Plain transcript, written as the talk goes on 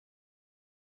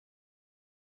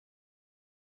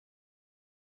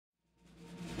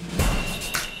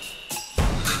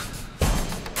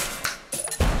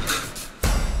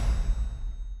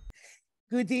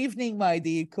Good evening, my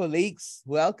dear colleagues.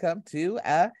 Welcome to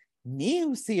a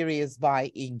new series by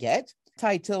Inget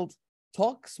titled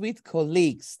Talks with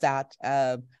Colleagues that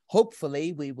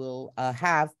hopefully we will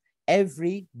have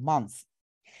every month.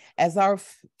 As our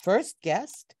first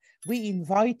guest, we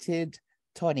invited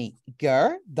Tony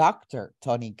Gurr, Dr.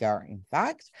 Tony Gurr, in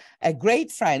fact, a great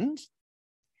friend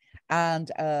and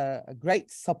a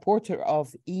great supporter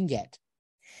of Inget.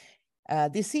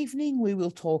 This evening, we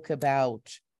will talk about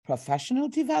professional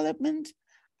development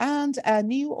and a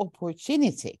new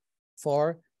opportunity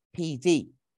for PD.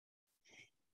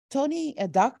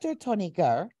 Dr. Tony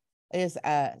Gurr is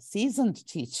a seasoned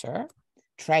teacher,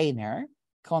 trainer,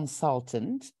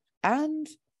 consultant, and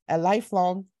a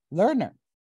lifelong learner.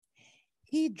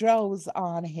 He draws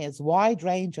on his wide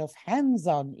range of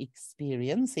hands-on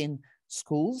experience in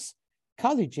schools,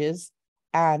 colleges,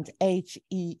 and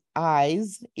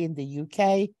HEIs in the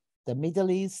UK, the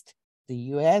Middle East,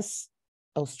 the US,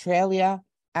 Australia,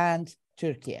 and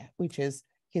Türkiye, which is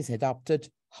his adopted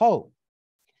home.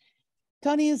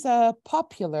 Tony is a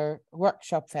popular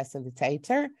workshop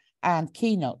facilitator and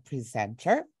keynote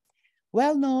presenter,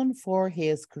 well known for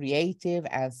his creative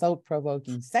and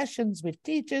thought-provoking sessions with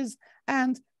teachers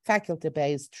and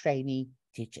faculty-based trainee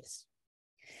teachers.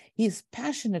 He's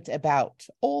passionate about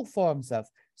all forms of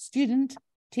student,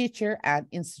 teacher, and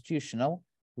institutional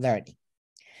learning.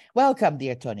 Welcome,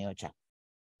 dear Tony Hoca.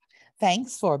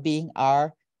 Thanks for being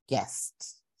our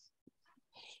guest.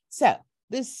 So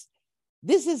this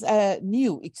is a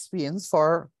new experience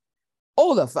for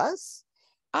all of us.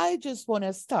 I just want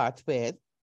to start with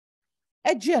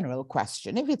a general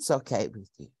question, if it's okay with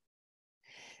you.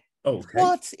 Okay.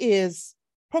 What is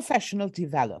professional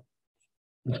development?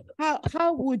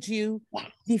 How would you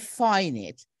define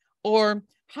it? Or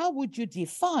how would you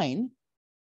define,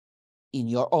 in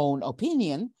your own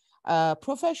opinion,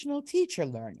 professional teacher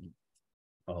learning?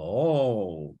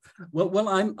 Oh, well,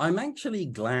 I'm actually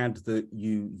glad that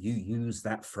you use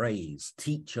that phrase,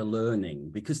 teacher learning,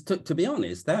 because to be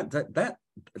honest,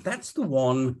 that's the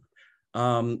one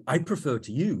I prefer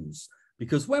to use,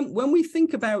 because when we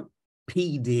think about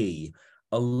PD,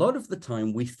 a lot of the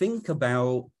time we think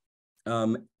about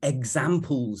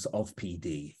examples of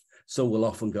PD. So we'll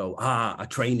often go, a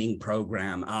training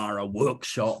program, a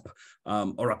workshop,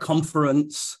 or a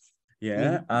conference.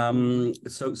 Yeah.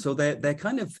 So they're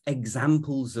kind of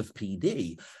examples of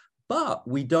PD, but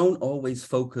we don't always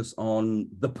focus on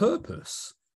the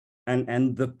purpose.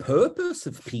 And the purpose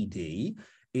of PD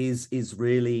is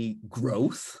really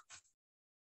growth,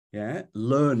 yeah,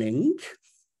 learning,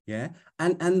 yeah.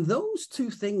 And those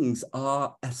two things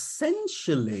are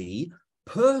essentially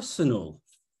personal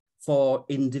for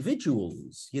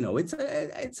individuals. You know, it's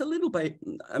a little bit,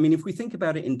 I mean, if we think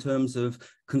about it in terms of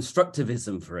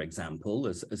constructivism, for example,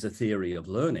 as a theory of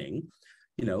learning,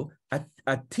 you know,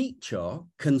 a teacher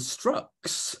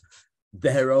constructs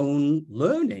their own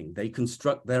learning, they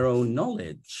construct their own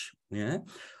knowledge, yeah?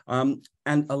 And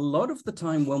a lot of the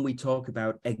time when we talk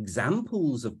about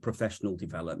examples of professional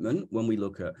development, when we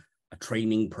look at a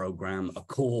training program, a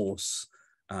course,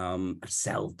 a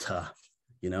CELTA,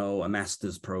 you know, a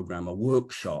master's program, a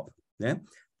workshop, yeah,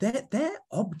 they're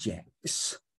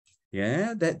objects,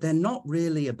 yeah, they're not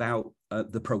really about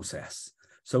the process.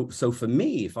 So for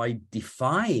me, if I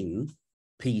define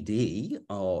PD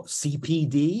or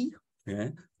CPD, yeah,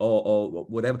 or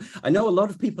whatever, I know a lot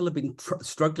of people have been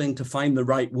struggling to find the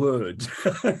right word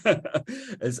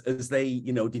as they,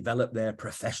 you know, develop their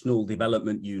professional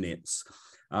development units.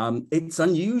 It's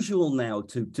unusual now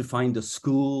to find a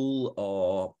school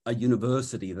or a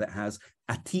university that has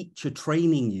a teacher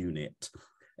training unit.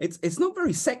 It's not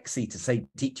very sexy to say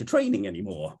teacher training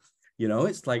anymore. You know,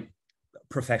 it's like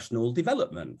professional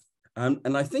development.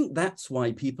 And I think that's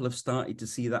why people have started to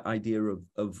see that idea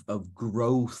of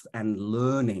growth and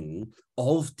learning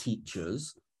of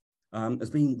teachers as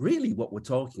being really what we're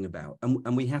talking about.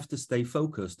 And we have to stay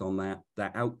focused on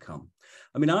that outcome.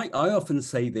 I mean, I often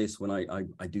say this when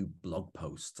I do blog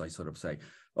posts. I sort of say,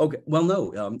 okay, well,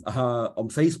 no, on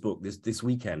Facebook this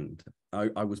weekend,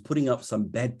 I was putting up some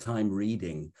bedtime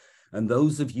reading. And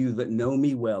those of you that know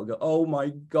me well go, oh my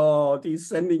God, he's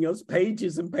sending us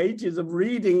pages and pages of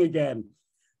reading again.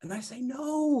 And I say,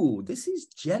 no, this is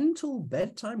gentle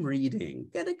bedtime reading.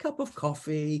 Get a cup of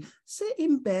coffee, sit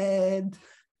in bed,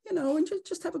 you know, and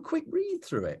just have a quick read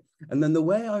through it. And then the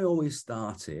way I always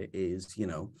start it is, you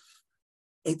know,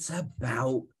 it's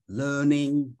about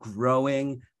learning,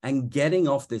 growing, and getting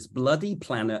off this bloody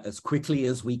planet as quickly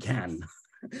as we can,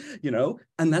 you know,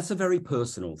 and that's a very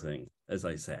personal thing, as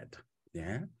I said,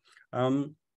 yeah.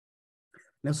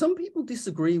 Now, some people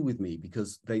disagree with me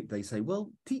because they say,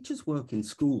 well, teachers work in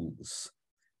schools,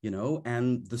 you know,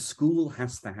 and the school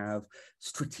has to have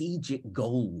strategic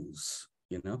goals.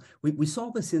 You know, we saw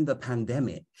this in the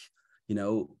pandemic. You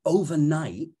know,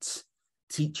 overnight,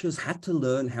 teachers had to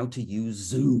learn how to use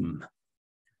Zoom,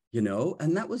 you know,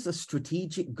 and that was a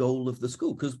strategic goal of the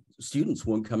school because students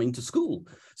weren't coming to school.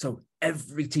 So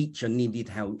every teacher needed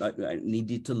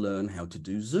to learn how to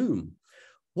do Zoom.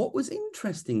 What was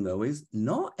interesting, though, is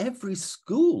not every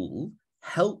school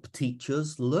helped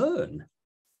teachers learn.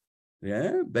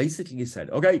 Yeah, basically you said,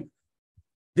 okay,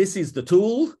 this is the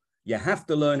tool. You have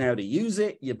to learn how to use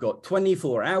it. You've got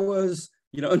 24 hours,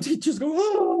 you know, and teachers go,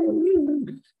 oh,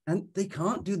 and they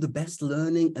can't do the best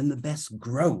learning and the best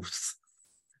growth,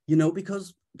 you know,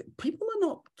 because people are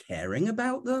not caring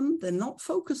about them. They're not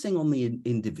focusing on the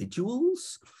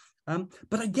individuals.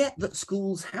 But I get that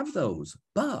schools have those.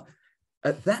 But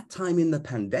at that time in the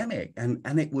pandemic,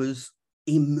 and it was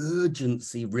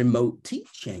emergency remote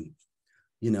teaching,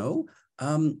 you know,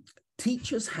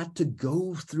 teachers had to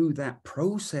go through that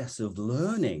process of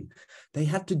learning. They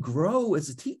had to grow as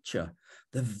a teacher.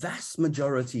 The vast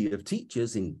majority of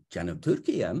teachers in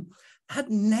Türkiye had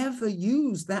never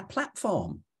used that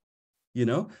platform. You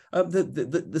know,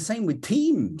 the same with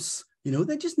Teams, you know,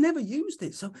 they just never used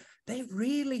it. So they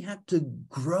really had to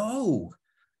grow,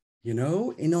 you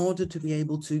know, in order to be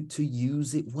able to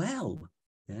use it well.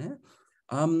 Yeah.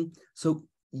 So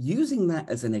using that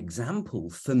as an example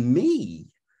for me,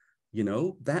 you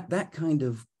know, that kind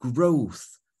of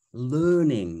growth,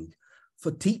 learning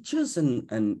for teachers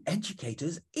and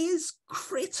educators is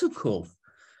critical.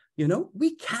 You know,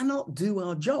 we cannot do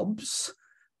our jobs,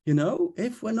 you know,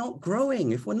 if we're not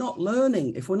growing, if we're not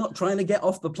learning, if we're not trying to get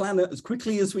off the planet as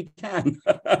quickly as we can.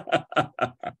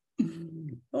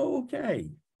 Okay.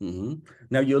 Mm-hmm.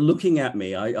 Now you're looking at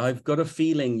me. I've got a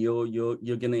feeling you're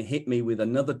going to hit me with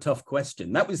another tough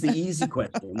question. That was the easy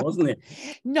question, wasn't it?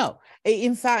 No,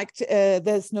 in fact,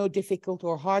 there's no difficult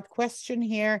or hard question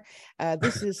here.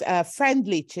 This is a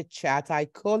friendly chit chat, I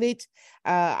call it.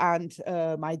 And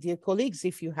my dear colleagues,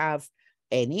 if you have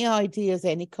any ideas,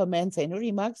 any comments, any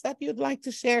remarks that you'd like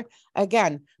to share,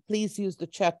 again, please use the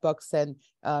chat box and,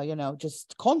 you know,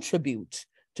 just contribute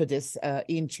to this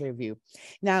interview.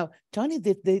 Now, Tony,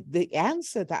 the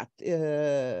answer that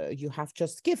you have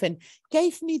just given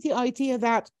gave me the idea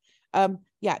that,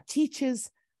 yeah, teachers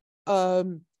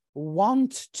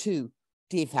want to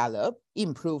develop,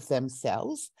 improve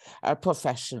themselves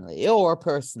professionally or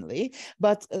personally,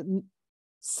 but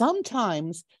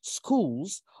sometimes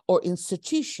schools or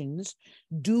institutions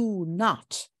do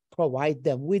not provide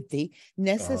them with the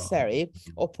necessary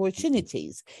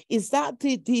opportunities. Is that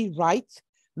the right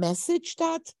message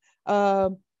that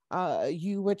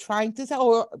you were trying to say,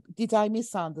 or did I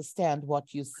misunderstand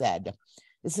what you said?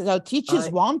 This is how teachers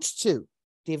want to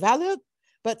develop,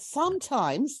 but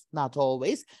sometimes, not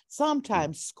always,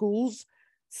 sometimes schools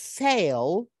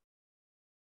fail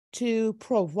to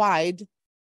provide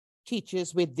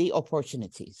teachers with the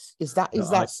opportunities. Is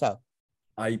that so?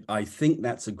 I think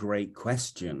that's a great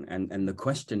question, and the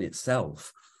question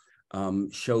itself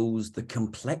shows the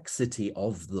complexity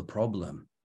of the problem.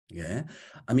 Yeah,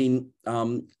 I mean,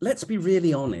 let's be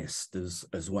really honest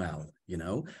as well. You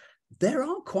know, there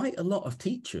are quite a lot of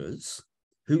teachers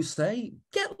who say,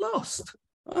 "Get lost.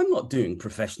 I'm not doing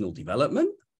professional development.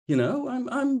 You know,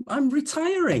 I'm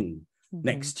retiring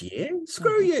next year.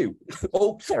 Screw you."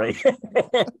 Oh, sorry.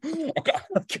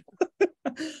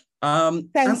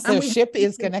 Censorship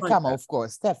is going to come, of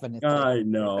course, definitely. I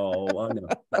know.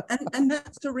 And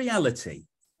that's the reality.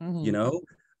 You know,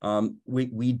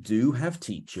 we do have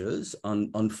teachers,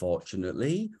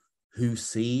 unfortunately, who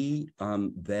see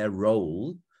their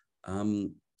role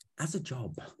as a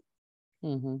job.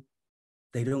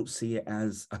 They don't see it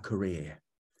as a career.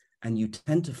 And you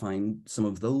tend to find some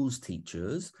of those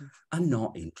teachers are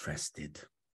not interested.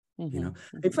 You know,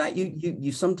 in fact,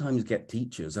 you sometimes get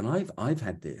teachers, and I've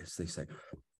had this. They say,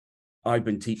 "I've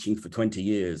been teaching for 20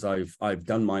 years. I've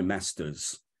done my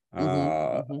master's.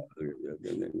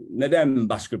 Neden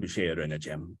başka bir şey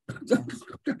öğreneceğim?"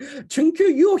 Çünkü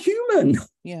you're human.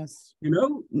 Yes. You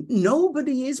know,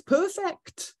 nobody is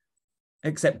perfect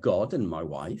except God and my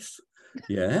wife.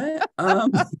 Yeah.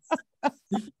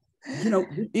 You know,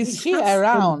 is she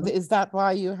around? Is that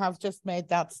why you have just made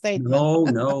that statement?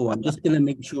 No. I'm just going to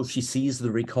make sure she sees the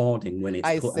recording when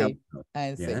it's put out.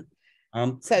 I see.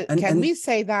 Yeah? So can we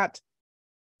say that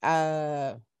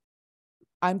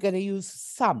I'm going to use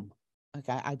some?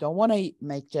 Okay, I don't want to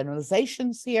make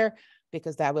generalizations here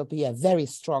because that will be a very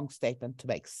strong statement to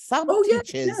make. Some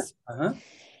teachers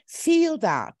feel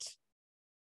that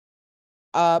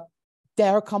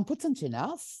they're competent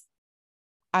enough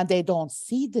and they don't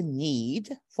see the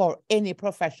need for any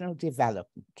professional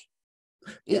development.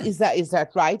 Yeah. Is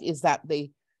that right? Is that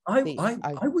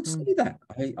I would say that.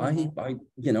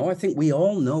 I think we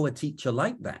all know a teacher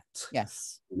like that.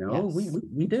 Yes. Yes.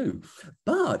 We do.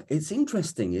 But it's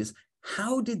interesting is,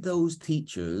 how did those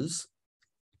teachers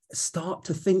start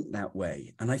to think that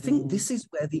way? And I think this is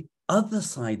where the other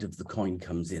side of the coin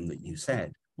comes in that you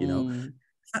said,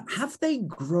 have they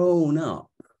grown up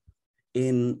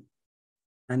in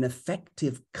an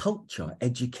effective culture,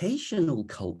 educational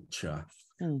culture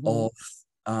of,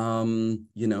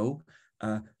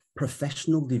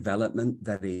 professional development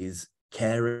that is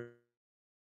caring?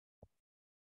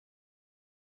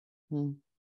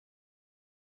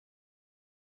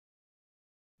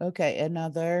 Okay,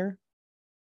 another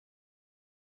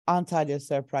untidy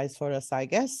surprise for us, I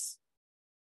guess.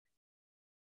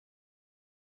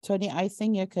 Tony, I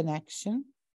think your connection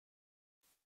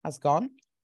has gone.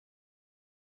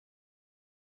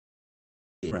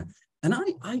 And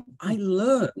I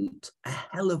learned a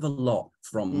hell of a lot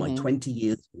from my 20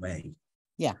 years away.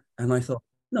 Yeah. And I thought,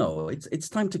 no, it's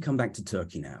time to come back to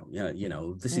Turkey now. Yeah,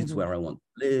 this is where I want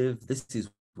to live. This is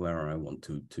where I want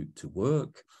to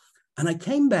work. And I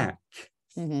came back.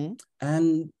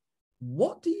 And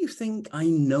what do you think I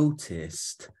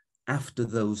noticed after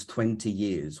those 20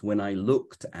 years when I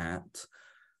looked at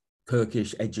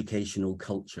Turkish educational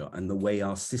culture and the way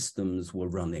our systems were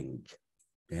running?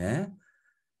 Yeah.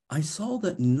 I saw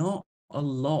that not a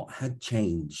lot had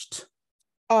changed.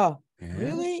 Oh,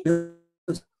 really? That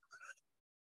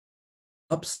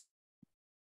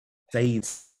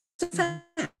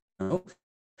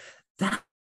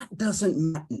doesn't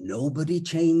matter. Nobody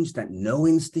changed, that no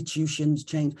institutions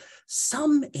changed.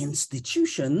 Some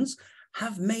institutions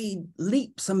have made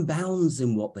leaps and bounds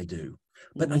in what they do.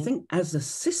 But I think as a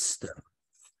system,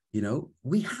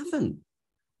 we haven't.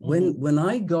 When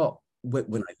I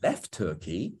left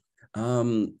Turkey,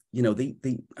 the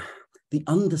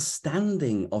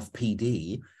understanding of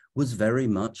PD was very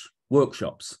much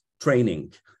workshops,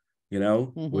 training.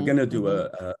 We're going to do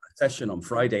a session on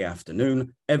Friday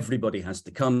afternoon. Everybody has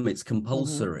to come. It's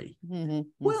compulsory.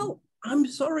 Well, I'm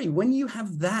sorry. When you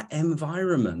have that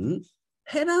environment,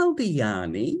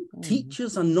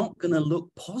 teachers are not going to look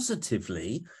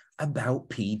positively about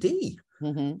PD.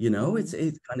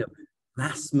 It's kind of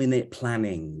last minute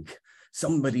planning.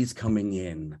 Somebody's coming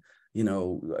in.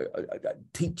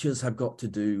 Teachers have got to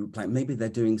do, maybe they're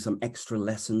doing some extra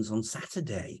lessons on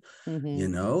Saturday.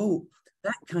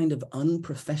 That kind of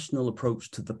unprofessional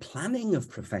approach to the planning of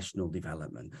professional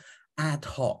development, ad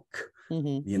hoc,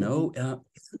 isn't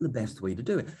the best way to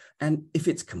do it. And if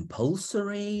it's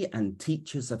compulsory and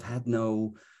teachers have had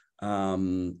no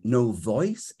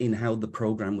voice in how the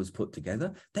program was put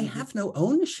together, they have no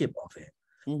ownership of it.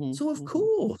 So of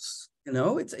course,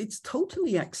 it's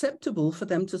totally acceptable for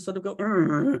them to sort of go,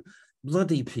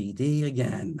 bloody PD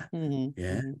again.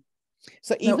 Yeah.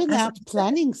 So even at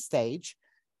planning stage,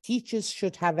 teachers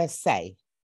should have a say,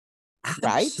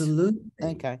 right? Absolutely.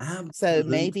 Okay. Absolutely. So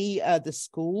maybe the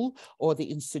school or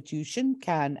the institution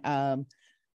can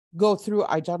go through,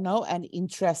 I don't know, an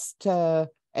interest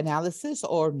analysis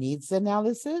or needs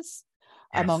analysis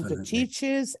among the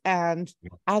teachers and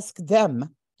ask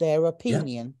them their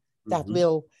opinion that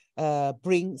will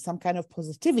bring some kind of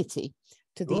positivity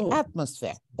to the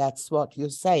atmosphere. That's what you're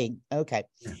saying. Okay.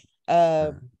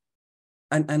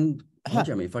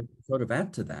 Jamie, if I could sort of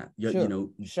add to that,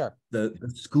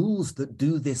 the schools that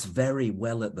do this very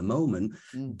well at the moment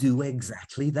do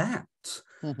exactly that.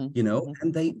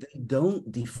 And they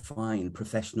don't define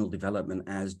professional development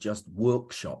as just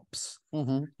workshops.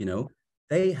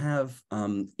 They have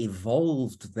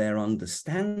evolved their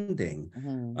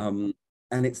understanding.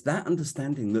 And it's that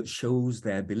understanding that shows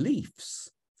their beliefs.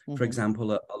 For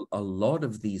example, a lot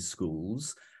of these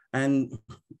schools, and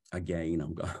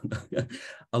again,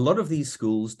 a lot of these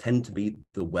schools tend to be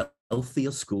the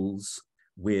wealthier schools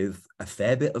with a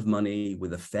fair bit of money,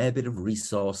 with a fair bit of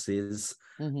resources,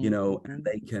 and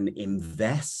they can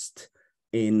invest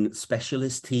in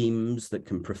specialist teams that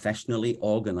can professionally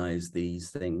organize these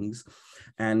things.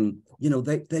 And,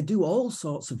 they do all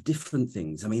sorts of different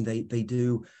things. I mean, they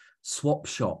do swap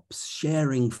shops,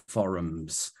 sharing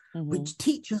forums, which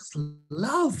teachers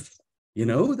love.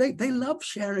 They love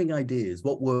sharing ideas,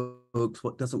 what works,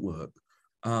 what doesn't work.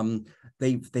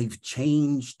 They've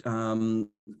changed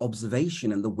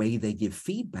observation and the way they give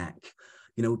feedback.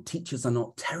 Teachers are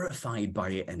not terrified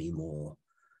by it anymore.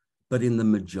 But in the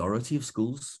majority of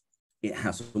schools, it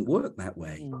hasn't worked that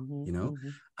way.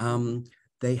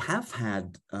 They have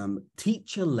had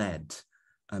teacher-led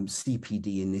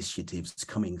CPD initiatives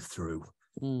coming through,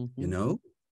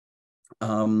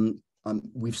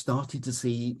 we've started to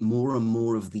see more and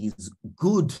more of these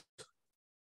good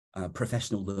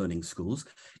professional learning schools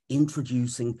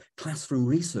introducing classroom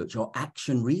research or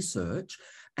action research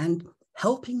and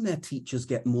helping their teachers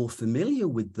get more familiar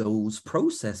with those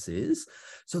processes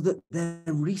so that they're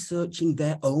researching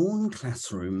their own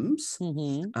classrooms,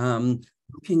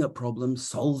 looking at problems,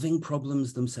 solving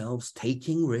problems themselves,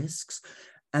 taking risks,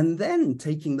 and then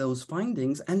taking those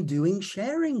findings and doing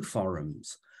sharing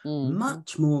forums,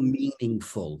 much more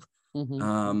meaningful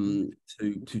to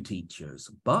teachers.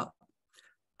 But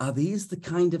are these the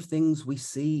kind of things we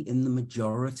see in the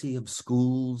majority of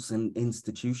schools and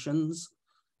institutions?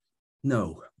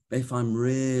 No, if I'm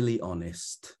really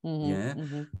honest.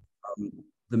 The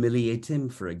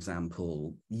Milieuteam, for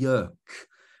example, Yerk,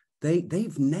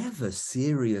 they've never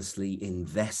seriously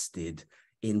invested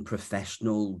in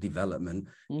professional development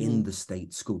in the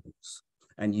state schools.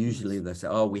 And usually they say,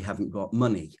 oh, we haven't got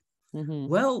money.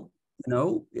 Well, you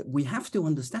know, we have to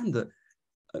understand that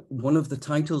one of the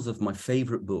titles of my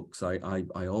favorite books, I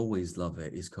always love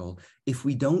it, is called If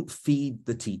We Don't Feed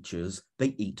the Teachers,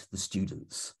 They Eat the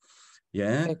Students.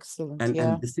 Yeah. Excellent.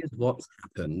 And this is what's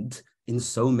happened in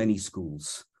so many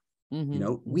schools. You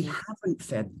know, we haven't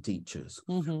fed the teachers.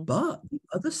 But the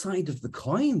other side of the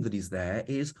coin that is there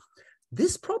is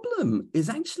this problem is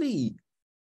actually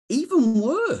even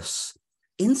worse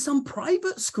in some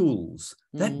private schools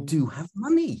that do have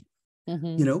money.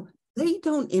 You know, they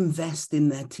don't invest in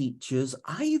their teachers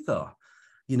either.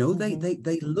 You know,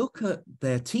 they look at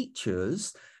their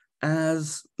teachers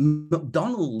as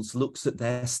McDonald's looks at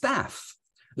their staff.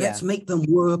 Let's make them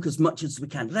work as much as we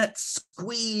can. Let's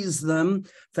squeeze them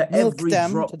for every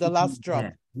drop to the last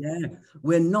drop. Yeah,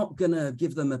 we're not going to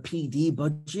give them a PD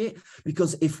budget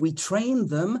because if we train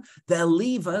them, they'll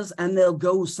leave us and they'll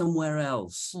go somewhere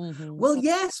else. Well,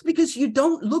 yes, because you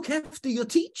don't look after your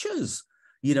teachers.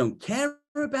 You don't care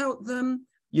about them.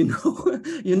 You know,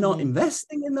 you're not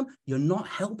investing in them. You're not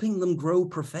helping them grow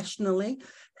professionally.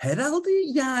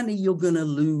 Herhalde, yani, you're going to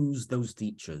lose those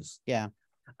teachers. Yeah.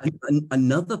 And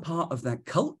another part of that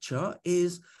culture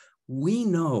is we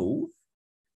know,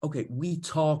 okay, we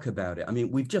talk about it. I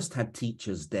mean, we've just had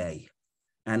Teachers' Day.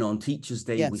 And on Teachers'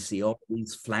 Day, we see all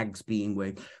these flags being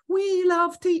waved. We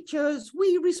love teachers.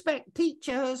 We respect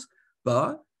teachers.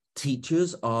 But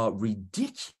teachers are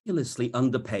ridiculously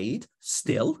underpaid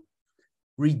still,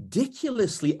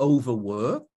 ridiculously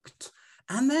overworked,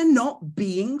 and they're not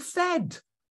being fed.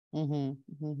 You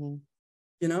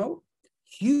know,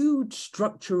 huge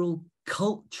structural,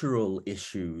 cultural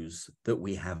issues that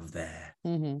we have there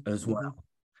as well.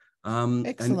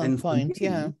 Excellent point.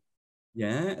 Me,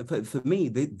 for me,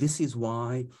 this is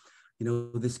why, you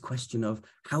know, this question of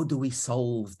how do we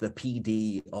solve the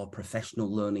PD or professional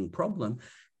learning problem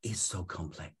is so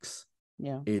complex.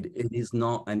 It is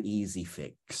not an easy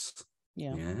fix.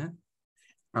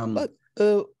 But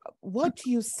what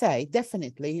you say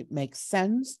definitely makes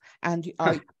sense, and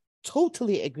I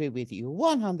totally agree with you,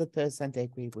 100%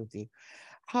 agree with you.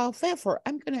 However,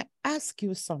 I'm going to ask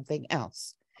you something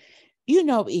else. You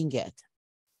know, Inget,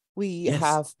 we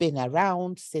have been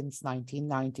around since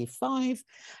 1995,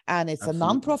 and it's a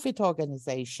non-profit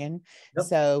organization,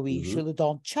 so we usually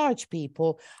don't charge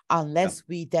people unless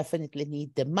we definitely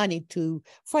need the money to,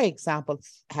 for example,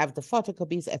 have the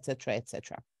photocopies, etc.,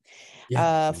 etc.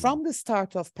 From the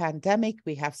start of pandemic,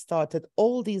 we have started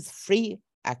all these free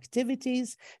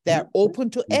activities. They're open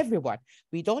to everyone.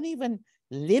 We don't even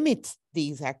limit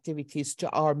these activities to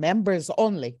our members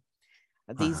only.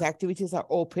 These activities are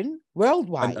open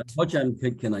worldwide. And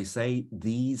Hocam, can I say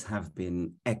these have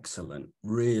been excellent,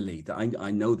 really.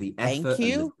 I know the effort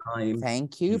and the time.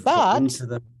 Thank you. But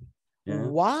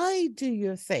why do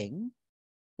you think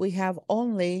we have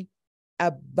only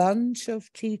a bunch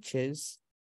of teachers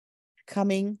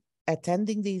coming,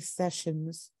 attending these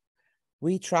sessions?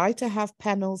 We try to have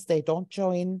panels, they don't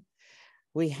join.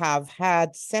 We have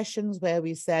had sessions where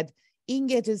we said,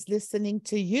 Inget is listening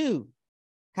to you.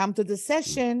 Come to the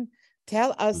session,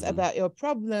 tell us about your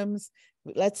problems.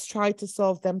 Let's try to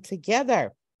solve them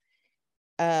together.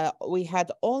 We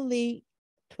had only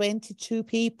 22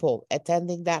 people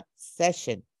attending that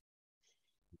session.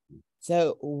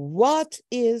 So what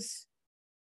is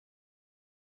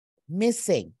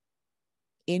missing,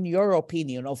 in your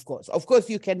opinion, of course? Of course,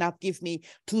 you cannot give me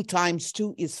 2 times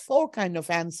 2 is 4 kind of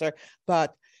answer,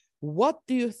 but what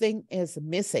do you think is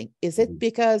missing? Is it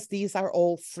because these are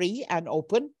all free and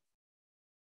open?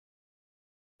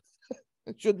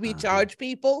 Should we charge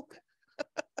people?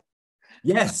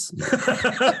 Yes.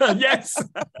 Yes.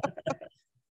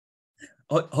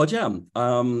 Hojam,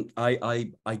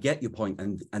 I get your point,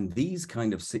 and these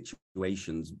kind of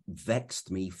situations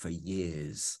vexed me for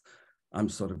years. I'm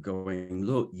sort of going,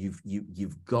 look,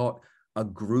 you've got a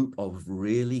group of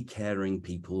really caring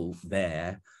people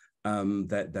there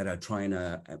that are trying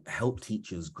to help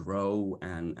teachers grow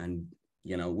and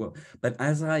you know work. But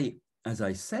as I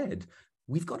said,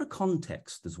 we've got a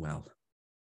context as well,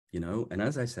 you know, and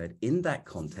as I said, in that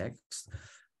context,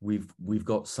 we've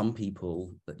got some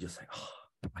people that just say, oh,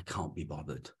 I can't be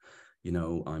bothered. You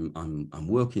know, I'm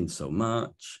working so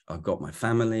much. I've got my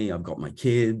family. I've got my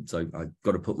kids. I've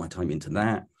got to put my time into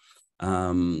that.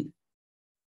 And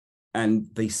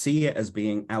they see it as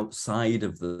being outside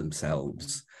of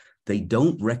themselves. They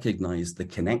don't recognize the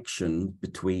connection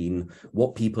between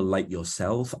what people like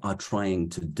yourself are trying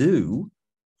to do,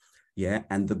 yeah,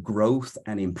 and the growth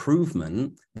and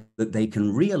improvement that they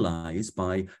can realize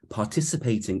by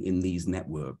participating in these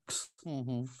networks.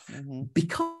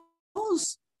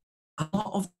 Because a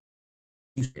lot of,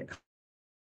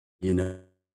 you know,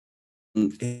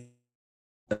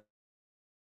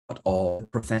 or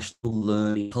professional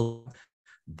learning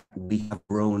we have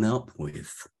grown up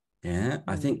with. Yeah,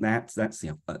 I think that's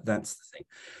the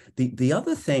thing. The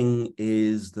other thing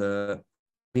is I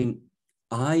mean,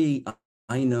 I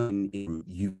know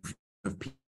you have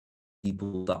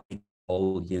people that I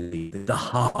call, you know, the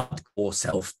hardcore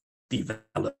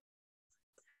self-development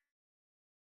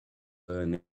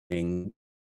learning. You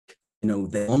know,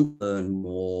 they want to learn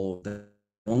more, they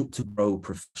want to grow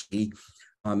professionally.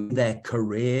 Their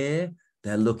career,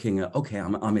 they're looking at, okay,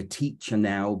 I'm a teacher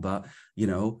now, but, you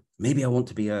know, maybe I want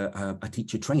to be a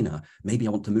teacher trainer. Maybe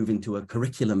I want to move into a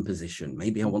curriculum position.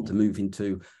 Maybe I want to move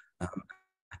into a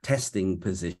testing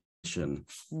position.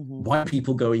 Why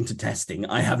people go into testing,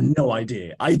 I have no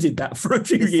idea. I did that for a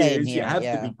few years. You have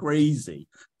to be crazy.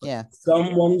 Yeah.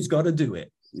 Someone's got to do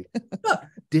it. But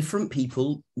different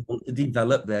people want to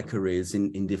develop their careers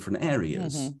in different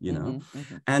areas, you know,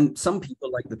 and some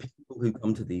people, like the people who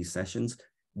come to these sessions,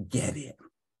 get it,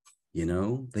 you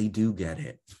know, they do get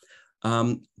it.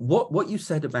 What you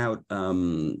said about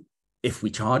if we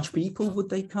charge people, would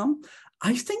they come?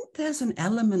 I think there's an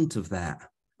element of that.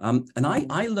 And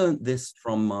I learned this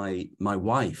from my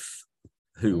wife,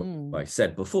 who I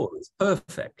said before is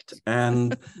perfect.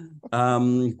 And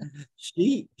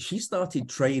she started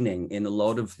training in a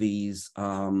lot of these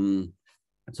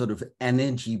sort of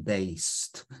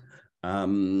energy-based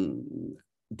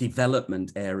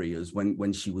development areas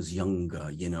when she was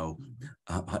younger, you know.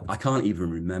 I can't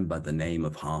even remember the name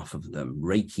of half of them,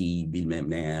 Reiki,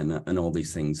 and all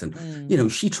these things. And, you know,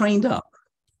 she trained up,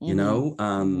 you know,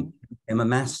 became a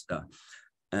master.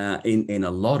 In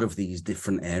a lot of these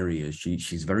different areas.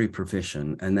 She's very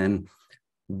proficient. And then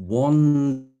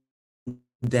one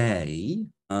day,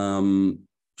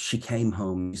 she came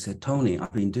home and said, Tony,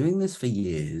 I've been doing this for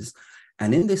years.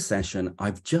 And in this session,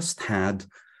 I've just had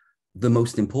the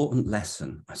most important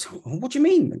lesson. I said, well, what do you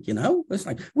mean? You know, it's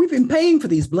like, we've been paying for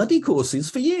these bloody courses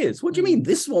for years. What do you mean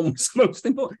this one was the most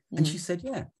important? And she said,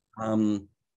 yeah.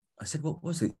 I said, what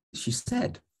was it? She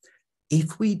said,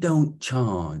 if we don't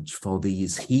charge for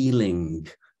these healing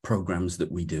programs that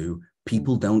we do,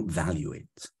 people don't value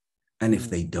it. And if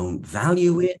they don't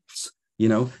value it, you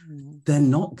know, they're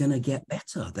not going to get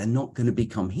better. They're not going to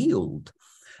become healed.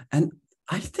 And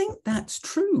I think that's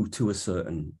true to a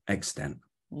certain extent,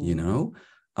 you know.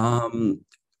 And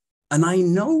I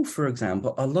know, for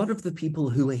example, a lot of the people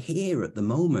who are here at the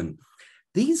moment,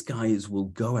 these guys will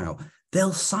go out,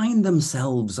 they'll sign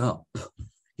themselves up,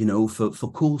 you know, for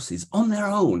courses on their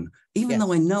own, even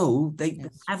though I know they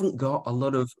haven't got a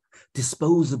lot of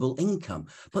disposable income,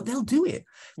 but they'll do it.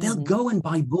 They'll go and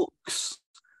buy books.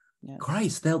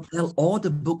 Christ, they'll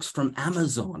order books from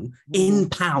Amazon in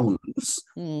pounds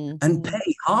and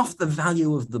pay half the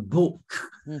value of the book,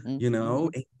 you know,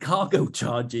 in cargo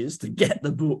charges to get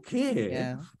the book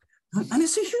here. And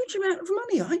it's a huge amount of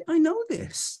money. I know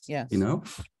this, you know.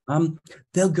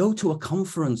 They'll go to a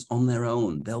conference on their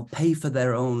own. They'll pay for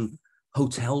their own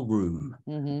hotel room.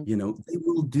 You know, they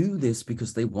will do this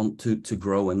because they want to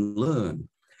grow and learn.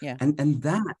 And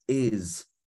that is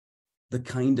the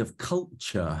kind of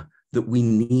culture that we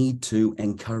need to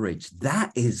encourage.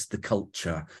 That is the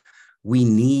culture we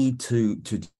need to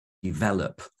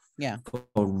develop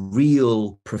for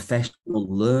real professional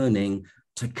learning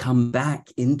to come back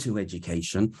into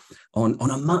education on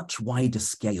a much wider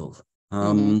scale.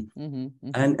 And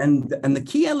the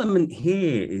key element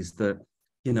here is that,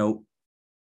 you know,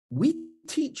 we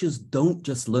teachers don't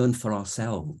just learn for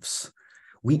ourselves.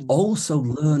 We also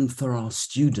learn for our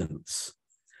students.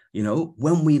 You know,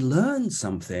 when we learn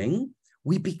something,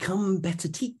 we become better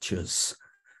teachers.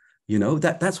 You know,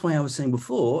 that's why I was saying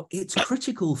before, it's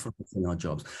critical for us in our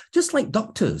jobs. Just like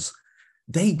doctors,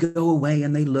 they go away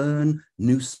and they learn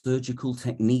new surgical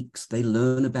techniques. They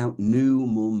learn about new,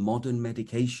 more modern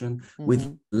medication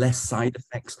with less side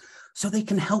effects, so they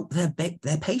can help their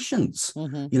patients,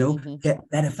 you know, get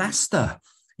better faster,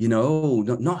 you know,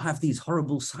 not have these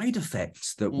horrible side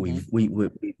effects that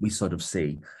we sort of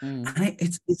see. And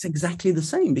it's exactly the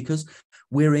same, because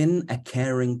we're in a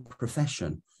caring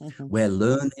profession where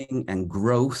learning and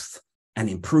growth and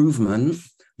improvement,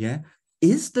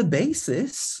 is the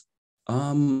basis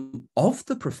of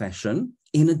the profession,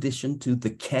 in addition to the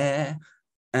care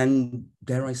and,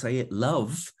 dare I say it,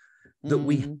 love that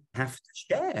we have to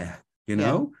share, you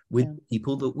know, with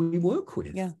people that we work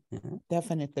with. Yeah,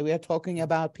 definitely. We are talking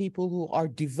about people who are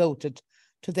devoted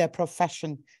to their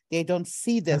profession. They don't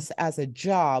see this as a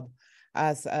job,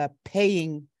 as a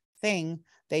paying thing.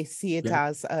 They see it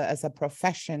as a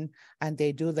profession, and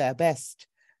they do their best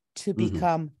to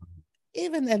become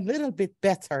even a little bit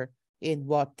better in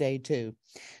what they do.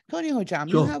 Tony Hocam,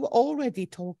 you have already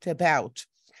talked about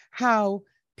how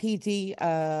PD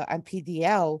and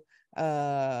PDL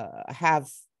have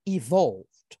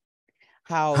evolved,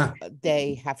 how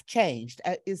they have changed.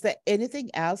 Is there anything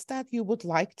else that you would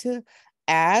like to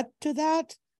add to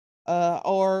that?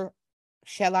 Or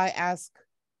shall I ask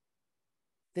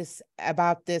this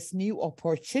about this new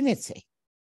opportunity?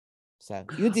 So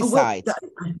you decide. Well,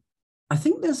 I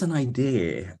think there's an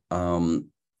idea,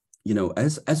 you know,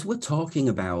 as we're talking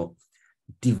about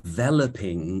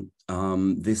developing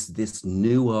this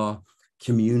newer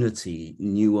community,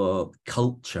 newer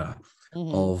culture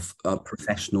of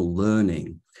professional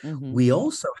learning, we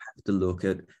also have to look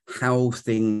at how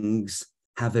things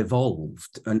have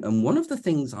evolved. And one of the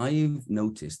things I've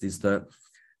noticed is that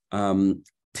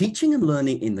teaching and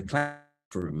learning in the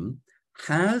classroom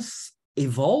has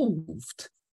evolved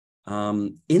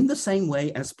in the same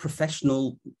way as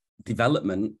professional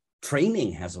development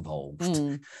training has evolved.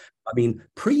 I mean,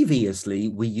 previously,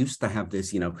 we used to have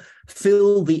this, you know,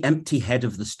 fill the empty head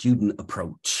of the student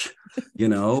approach, you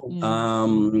know,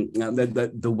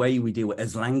 the way we do it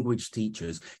as language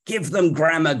teachers, give them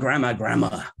grammar,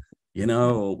 you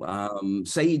know,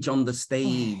 sage on the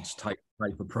stage type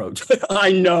approach.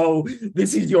 I know,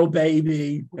 this is your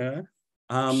baby.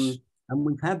 And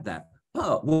we've had that.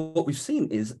 But what we've seen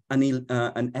is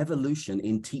an evolution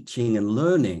in teaching and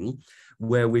learning,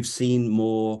 where we've seen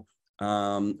more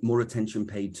attention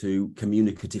paid to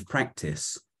communicative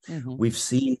practice. We've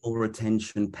seen more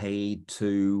attention paid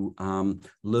to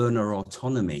learner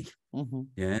autonomy,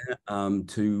 to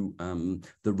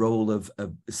the role of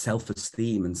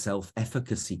self-esteem and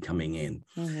self-efficacy coming in.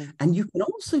 And you can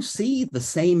also see the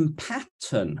same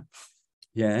pattern,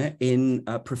 in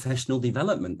professional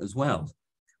development as well.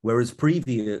 Whereas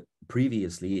previously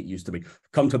it used to be,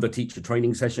 come to the teacher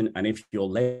training session, and if you're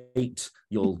late,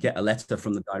 you'll get a letter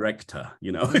from the director,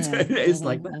 you know. It's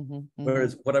like that.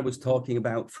 Whereas what I was talking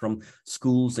about from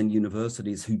schools and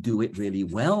universities who do it really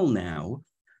well now,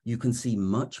 you can see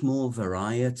much more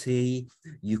variety.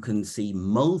 You can see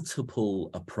multiple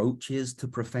approaches to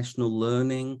professional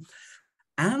learning.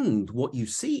 And what you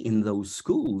see in those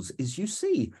schools is you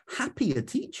see happier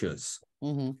teachers.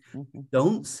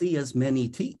 Don't see as many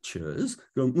teachers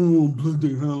going, oh,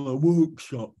 bloody hell, a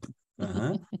workshop.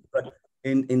 But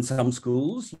in some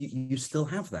schools, you still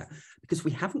have that, because we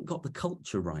haven't got the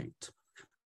culture right.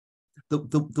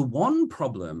 The one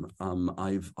problem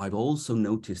I've also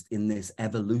noticed in this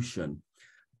evolution,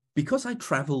 because I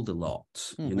traveled a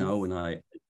lot, you know, and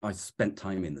I spent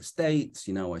time in the States,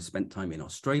 you know, I spent time in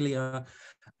Australia.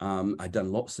 I've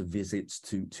done lots of visits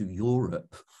to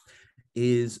Europe,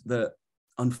 is that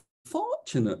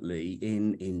unfortunately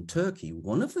in Turkey,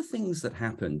 one of the things that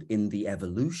happened in the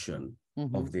evolution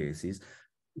of this is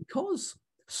because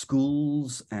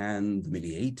schools and the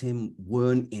Milli Eğitim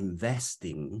weren't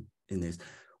investing in this,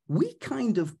 we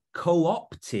kind of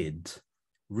co-opted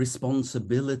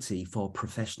responsibility for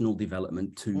professional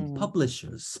development to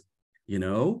publishers, you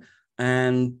know,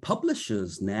 and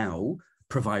publishers now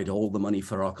provide all the money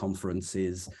for our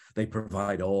conferences. They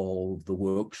provide all the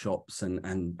workshops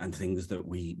and things that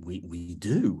we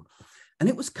do. And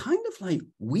it was kind of like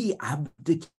we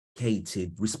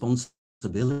abdicated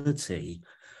responsibility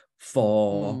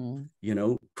for, you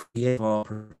know, create our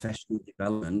professional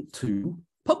development to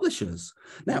publishers.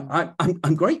 Now,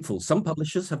 I'm grateful. Some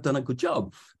publishers have done a good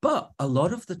job, but a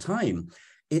lot of the time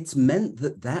it's meant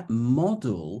that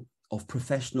model of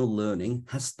professional learning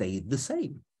has stayed the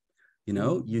same. You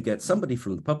know, you get somebody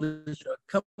from the publisher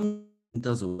comes and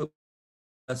does a work.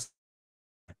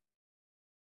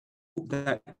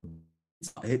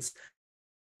 It's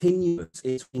continuous,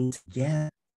 it's together.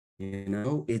 You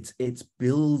know, it's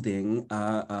building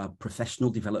a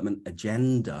professional development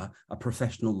agenda, a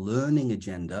professional learning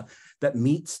agenda that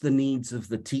meets the needs of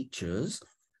the teachers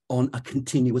on a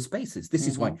continuous basis. This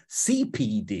is why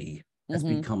CPD has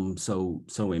become so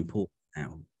important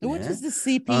now. What is the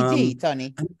CPD,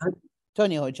 Tony?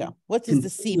 Tony Hoja, what is the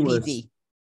CPD?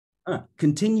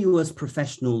 Continuous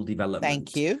professional development.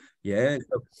 Thank you. Yeah,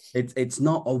 so it's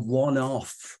not a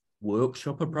one-off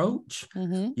workshop approach.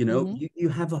 You know, you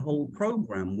have a whole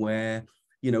program where,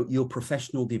 you know, your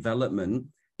professional development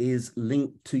is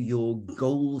linked to your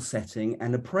goal setting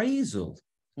and appraisal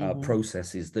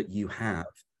processes that you have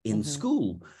in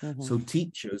school. So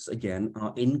teachers, again,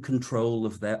 are in control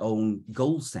of their own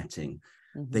goal setting.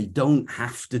 They don't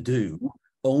have to do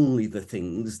only the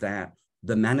things that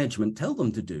the management tell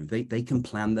them to do. They can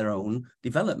plan their own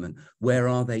development. Where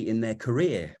are they in their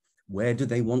career? Where do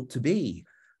they want to be?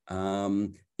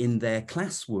 In their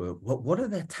classwork, what are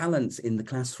their talents in the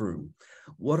classroom?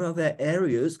 What are their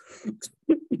areas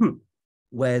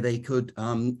where they could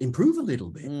improve a little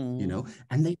bit, you know,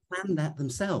 and they plan that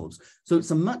themselves. So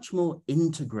it's a much more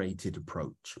integrated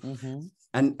approach.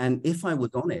 And if I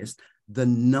was honest, the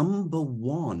number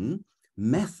one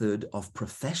method of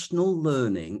professional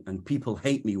learning, and people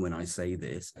hate me when I say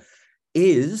this,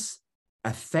 is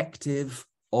effective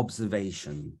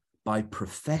observation by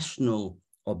professional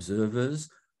observers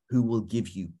who will give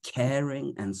you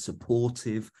caring and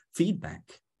supportive feedback.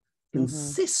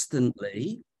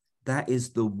 Consistently, that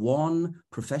is the one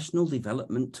professional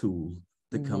development tool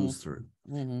that comes through.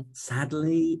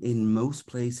 Sadly, in most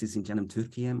places in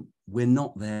Türkiye, we're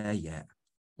not there yet.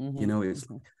 You know, it's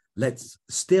let's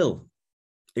still,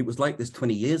 it was like this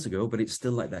 20 years ago, but it's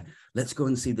still like that. Let's go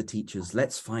and see the teachers.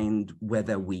 Let's find where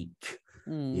they're weak.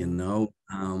 You know,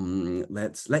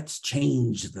 let's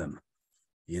change them.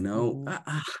 You know,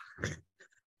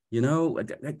 you know,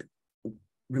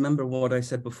 remember what I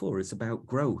said before, it's about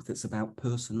growth. It's about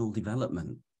personal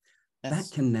development. Yes.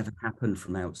 That can never happen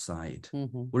from outside.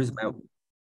 What is about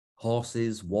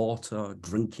horses, water,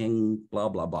 drinking, blah,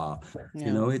 blah, blah. Yeah.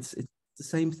 You know, it's the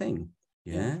same thing.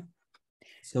 Yeah.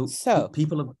 So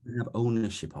people have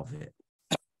ownership of it.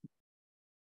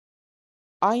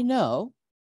 I know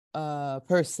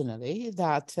personally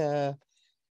that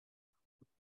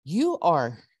you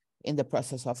are in the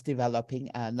process of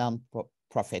developing a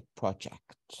non-profit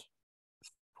project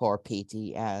for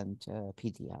PD and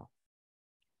PDL.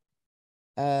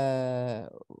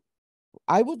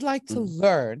 I would like to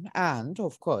learn, and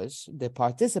of course, the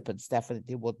participants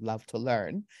definitely would love to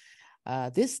learn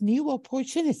this new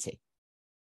opportunity.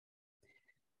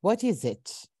 What is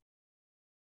it?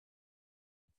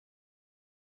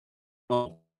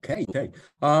 Okay.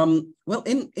 Well,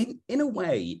 in a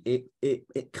way,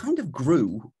 it kind of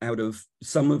grew out of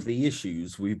some of the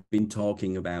issues we've been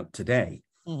talking about today.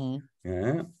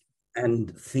 Yeah,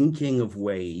 and thinking of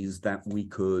ways that we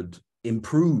could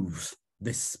improve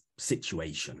this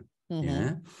situation.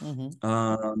 Yeah,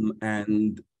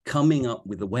 and coming up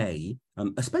with a way,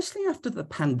 especially after the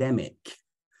pandemic,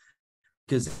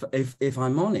 because if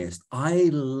I'm honest, I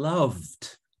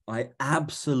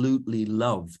absolutely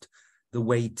loved the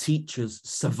way teachers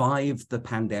survived the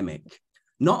pandemic.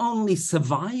 Not only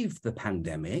survived the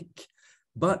pandemic,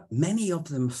 but many of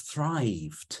them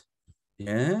thrived.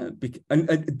 Yeah,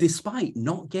 and despite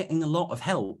not getting a lot of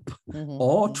help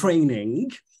or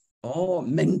training or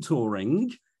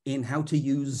mentoring in how to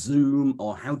use Zoom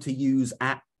or how to use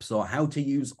apps or how to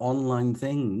use online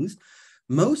things,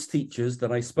 most teachers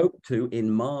that I spoke to in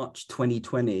March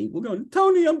 2020 were going,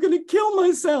 Tony, I'm going to kill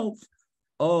myself.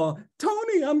 Or,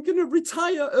 Tony, I'm going to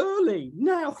retire early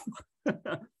now.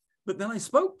 But then I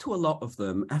spoke to a lot of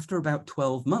them after about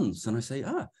 12 months. And I say,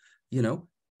 you know,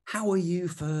 how are you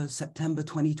for September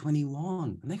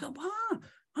 2021? And they go, wow,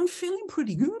 I'm feeling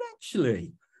pretty good,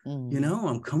 actually. You know,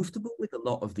 I'm comfortable with a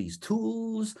lot of these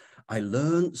tools. I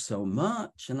learned so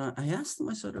much. And I asked them,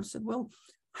 I said, well,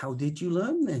 how did you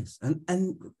learn this?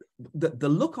 And the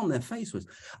look on their face was,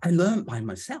 I learned by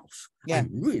myself. Yeah.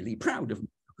 I'm really proud of me.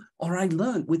 Or I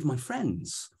learned with my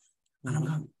friends. And I'm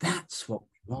going, that's what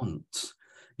we want.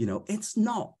 You know, it's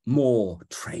not more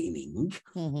training.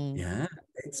 Yeah,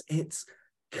 it's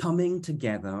coming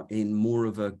together in more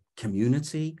of a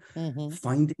community,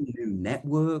 finding new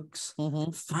networks,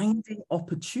 finding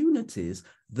opportunities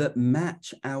that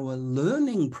match our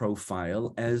learning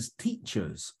profile as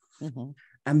teachers,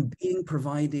 and being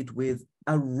provided with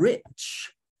a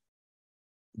rich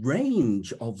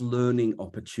range of learning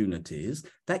opportunities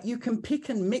that you can pick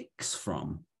and mix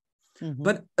from.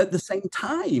 But at the same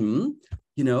time,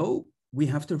 you know, we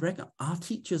have to recognize our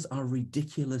teachers are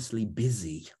ridiculously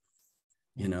busy,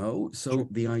 you know? So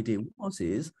the idea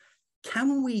is,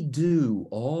 can we do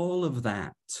all of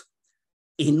that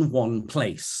in one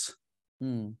place?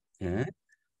 Yeah.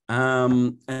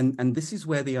 And this is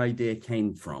where the idea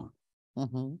came from.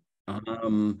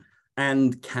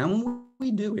 And can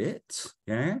we do it,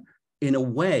 yeah, in a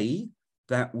way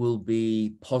that will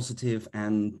be positive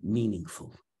and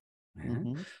meaningful?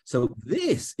 Yeah. So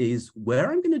this is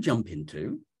where I'm going to jump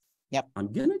into. Yep.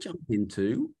 I'm going to jump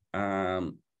into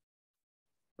a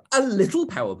little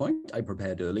PowerPoint I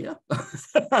prepared earlier.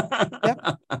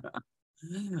 Yep.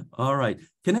 All right.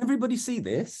 Can everybody see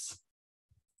this?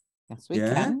 Yes, we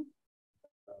can.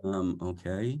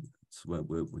 Okay. So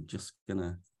we're just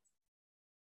gonna.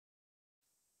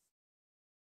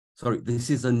 Sorry, this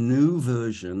is a new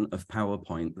version of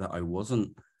PowerPoint that I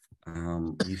wasn't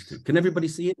used to. Can everybody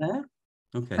see it there?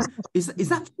 Okay. Is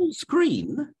that full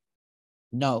screen?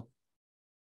 No,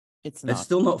 it's not. It's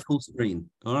still not full screen.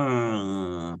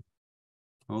 Okay.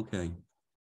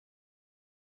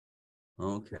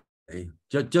 Okay.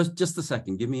 Just a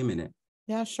second. Give me a minute.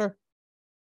 Yeah, sure.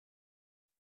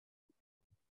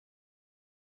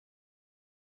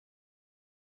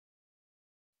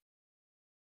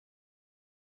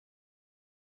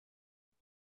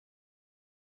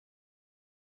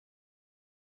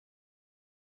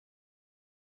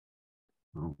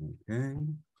 Okay.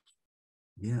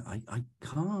 Yeah, I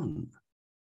can't.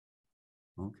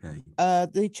 Okay.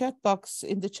 The chat box,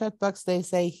 in the chat box, they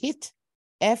say hit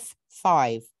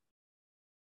F5.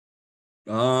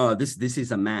 Oh, this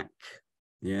is a Mac.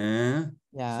 Yeah.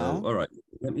 Yeah. So, all right,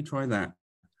 let me try that.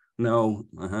 No.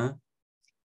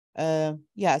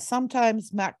 Yeah,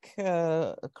 sometimes Mac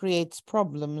creates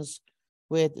problems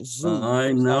with Zoom.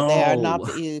 I know. So they are not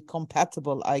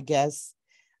compatible, I guess.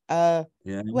 Yeah.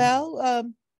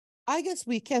 Well, I guess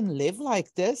we can live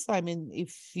like this. I mean,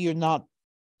 if you're not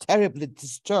terribly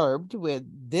disturbed with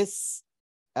this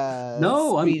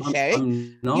No, screen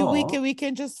sharing, I'm not. we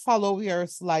can just follow your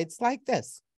slides like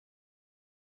this.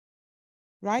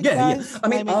 Right, Yeah, guys? yeah. I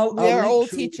mean, we are all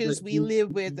sure teachers. We live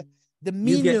with the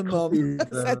you get minimum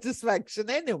satisfaction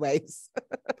anyways.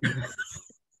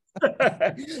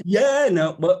 Yeah,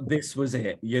 no, but this was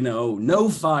it, you know, no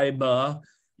fiber,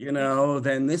 you know,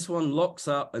 then this one locks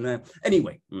up and then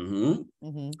anyway.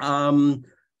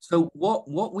 So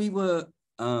what we were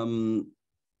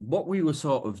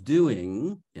sort of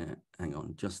doing, yeah, hang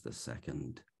on just a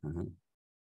second.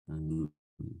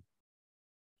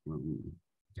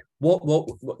 What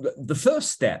the first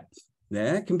step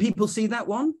there, can people see that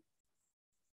one?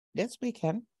 Yes, we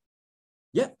can.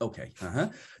 Yeah, okay.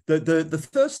 The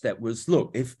first step was,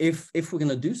 look, if we're going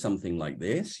to do something like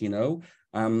this, you know,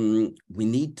 we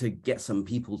need to get some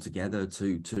people together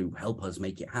to help us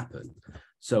make it happen.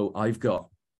 So I've got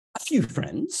a few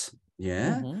friends,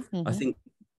 yeah. I think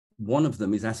one of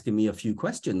them is asking me a few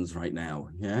questions right now,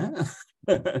 yeah,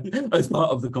 as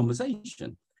part of the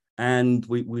conversation. And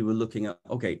we were looking at,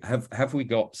 okay, have we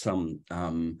got some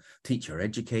teacher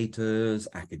educators,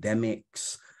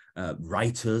 academics,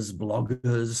 writers,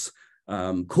 bloggers,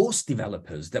 course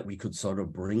developers that we could sort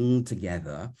of bring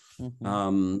together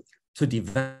to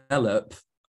develop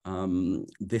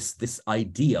this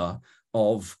idea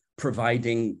of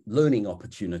providing learning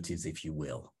opportunities, if you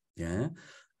will, yeah.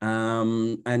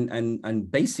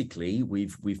 And basically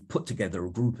we've put together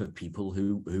a group of people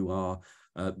who are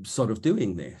sort of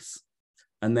doing this.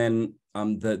 And then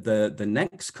the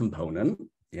next component,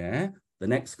 yeah, the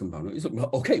next component is,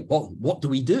 okay, well, what do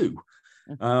we do?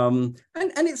 And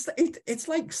it's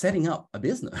like setting up a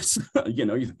business. You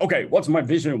know, okay, what's my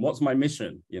vision? What's my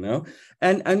mission? You know,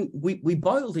 and we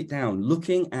boiled it down,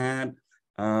 looking at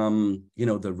you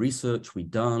know, the research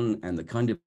we'd done and the kind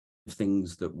of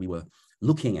things that we were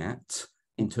looking at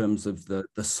in terms of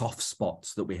the soft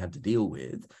spots that we had to deal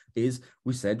with. Is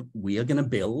we said we are going to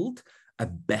build a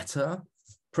better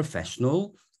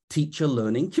professional teacher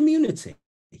learning community.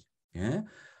 Yeah.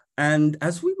 And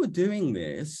as we were doing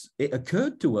this, it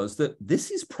occurred to us that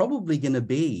this is probably going to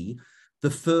be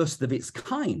the first of its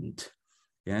kind.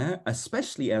 Yeah.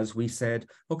 Especially as we said,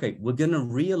 okay, we're going to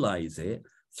realize it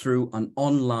through an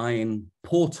online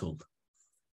portal.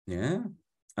 Yeah.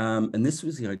 And this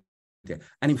was the idea.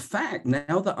 And in fact,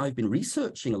 now that I've been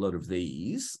researching a lot of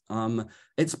these,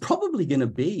 it's probably going to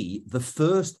be the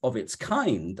first of its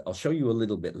kind. I'll show you a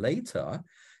little bit later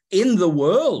in the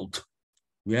world.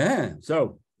 Yeah.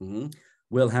 So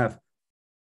we'll have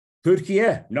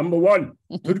Türkiye #1,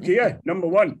 Türkiye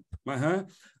 #1.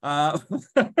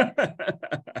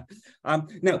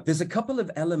 Now, there's a couple of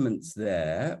elements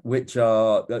there which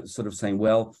are sort of saying,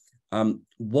 well,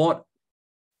 what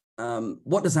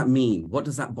what does that mean? What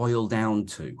does that boil down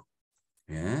to?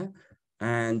 Yeah.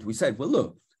 And we said, well,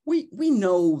 look, we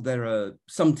know there are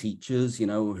some teachers, you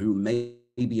know, who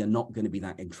maybe are not going to be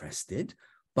that interested,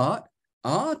 but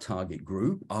our target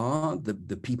group are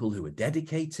the people who are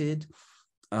dedicated,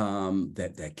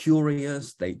 they're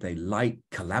curious, they like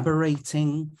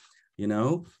collaborating, you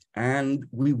know, and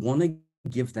we want to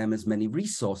give them as many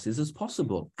resources as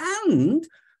possible. And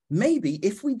maybe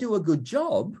if we do a good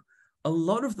job, a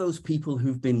lot of those people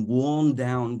who've been worn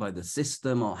down by the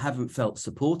system or haven't felt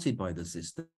supported by the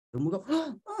system will go,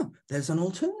 oh, there's an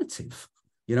alternative,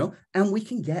 you know, and we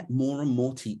can get more and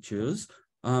more teachers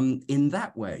in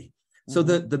that way. So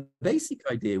the basic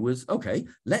idea was, okay,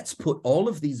 let's put all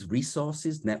of these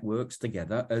resources, networks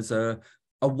together as a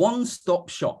one-stop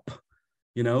shop,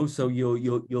 you know, so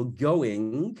you're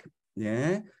going,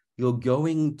 yeah, you're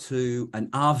going to an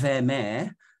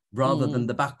AVM rather than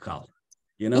the Bakkal.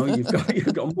 You know,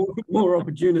 you've got more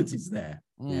opportunities there.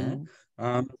 Yeah.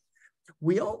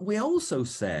 We also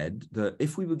said that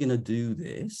if we were going to do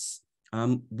this,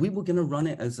 we were going to run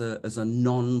it as a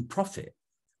non-profit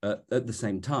at the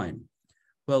same time.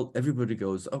 Well, everybody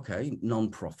goes, okay,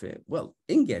 non-profit. Well,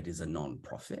 Inged is a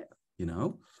non-profit, you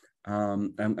know,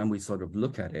 and we sort of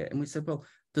look at it and we said, well,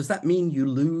 does that mean you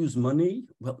lose money?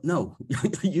 Well, no,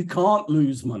 you can't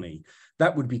lose money.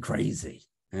 That would be crazy.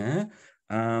 Yeah.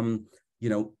 You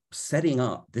know, setting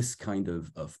up this kind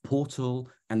of portal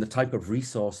and the type of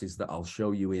resources that I'll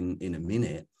show you in a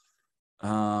minute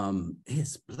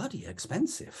is bloody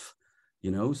expensive,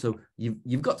 you know, so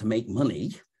you've got to make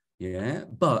money, yeah,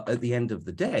 but at the end of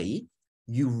the day,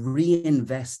 you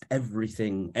reinvest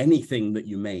anything that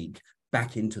you make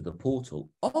back into the portal,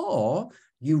 or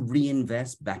you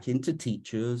reinvest back into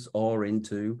teachers or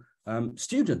into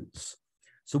students.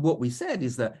 So what we said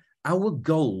is that our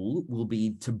goal will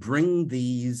be to bring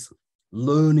these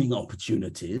learning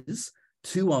opportunities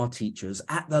to our teachers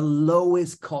at the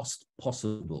lowest cost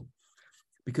possible.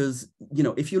 Because, you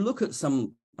know, if you look at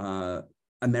some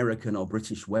American or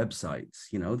British websites,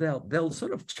 you know, they'll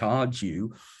sort of charge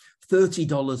you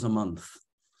 $30 a month.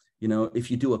 You know,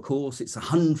 if you do a course, it's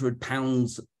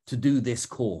 £100 to do this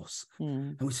course.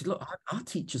 And we said, look, our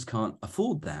teachers can't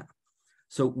afford that.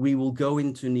 So we will go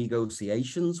into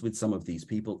negotiations with some of these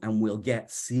people and we'll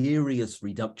get serious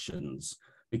reductions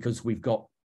because we've got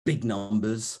big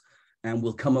numbers and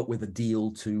we'll come up with a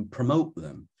deal to promote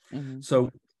them.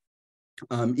 So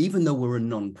even though we're a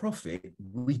non-profit,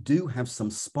 we do have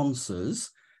some sponsors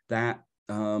that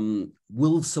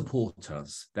will support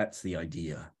us. That's the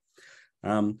idea.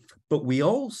 But we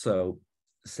also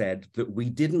said that we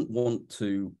didn't want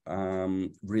to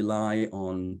rely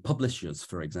on publishers,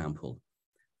 for example.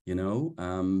 You know,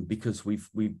 because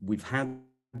we've had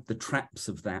the traps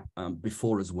of that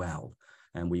before as well,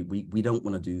 and we don't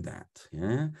want to do that.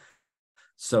 Yeah,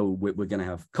 so we're going to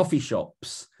have coffee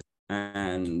shops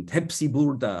and Hepsi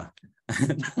Burda,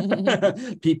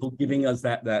 and people giving us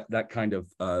that kind of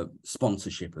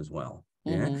sponsorship as well.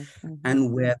 Yeah,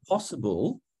 and where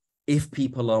possible, if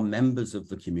people are members of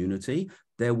the community,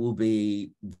 there will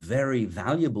be very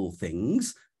valuable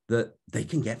things that they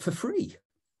can get for free.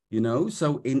 You know,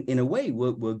 so in a way,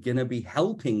 we're going to be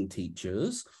helping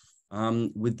teachers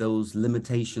with those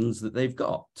limitations that they've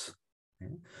got.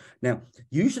 Okay. Now,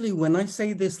 usually when I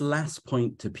say this last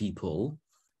point to people,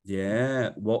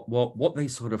 yeah, what they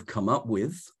sort of come up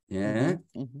with, yeah,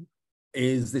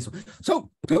 is this.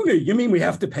 So, Tony, you mean we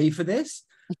have to pay for this?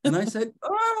 And I said,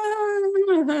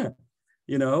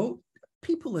 you know,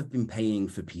 people have been paying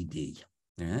for PD.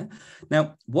 Yeah.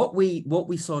 Now, what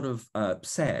we sort of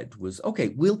said was, okay,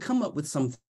 we'll come up with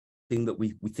something that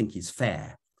we think is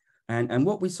fair. And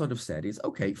what we sort of said is,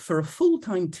 okay, for a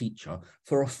full-time teacher,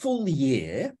 for a full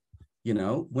year, you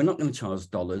know, we're not going to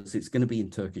charge dollars. It's going to be in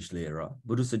Turkish lira.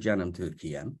 Burası canım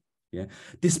Türkiye. Yeah.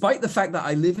 Despite the fact that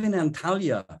I live in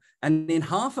Antalya, and in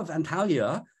half of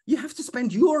Antalya, you have to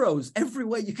spend euros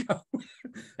everywhere you go.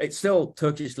 It's still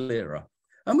Turkish lira.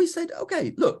 And we said,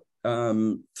 okay, look,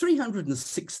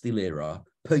 360 lira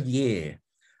per year.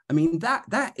 I mean,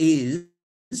 that is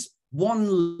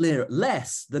 1 lira,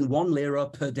 less than 1 lira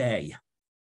per day.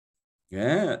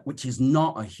 Yeah, which is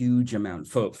not a huge amount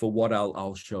for what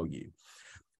I'll show you.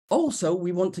 Also,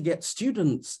 we want to get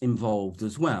students involved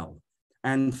as well.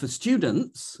 And for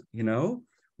students, you know,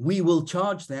 we will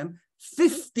charge them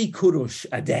 50 kurush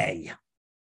a day.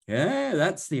 Yeah,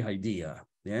 that's the idea.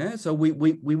 Yeah, so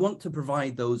we want to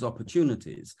provide those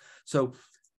opportunities. So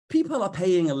people are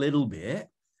paying a little bit,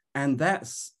 and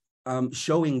that's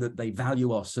showing that they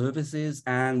value our services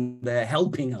and they're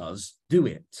helping us do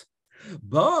it.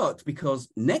 But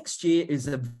because next year is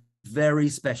a very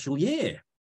special year,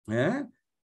 Yeah.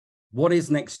 What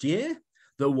is next year?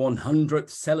 The 100th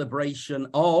celebration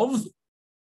of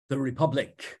the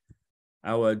Republic,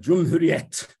 our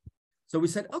Cumhuriyet. So we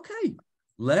said, okay,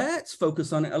 let's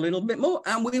focus on it a little bit more.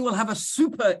 And we will have a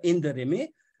super indirimi.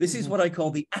 This is what I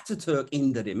call the Atatürk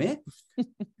indirimi.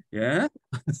 Yeah.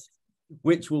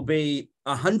 Which will be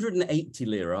 180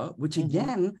 lira, which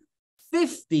again,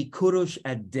 50 kurush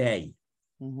a day.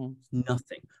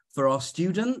 Nothing. For our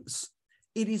students,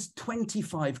 it is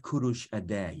 25 kurush a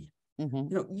day. You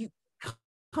know, you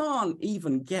can't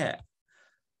even get,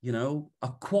 you know, a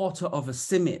quarter of a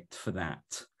simit for that,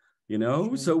 you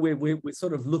know. So we're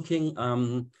sort of looking,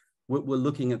 we're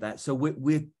looking at that. So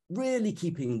we're really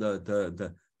keeping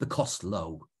the cost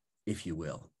low, if you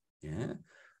will. Yeah.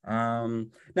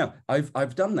 Now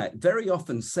I've done that. Very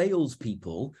often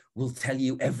salespeople will tell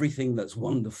you everything that's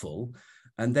wonderful,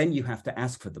 and then you have to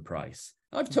ask for the price.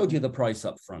 I've told you the price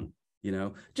up front, you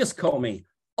know, just call me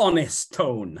honest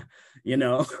tone, you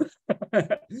know,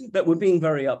 that we're being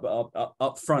very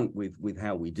up front with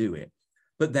how we do it.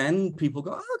 But then people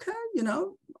go, okay, you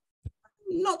know,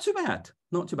 not too bad,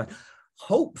 not too bad.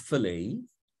 Hopefully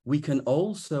we can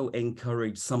also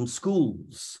encourage some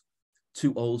schools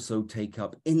to also take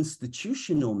up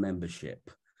institutional membership.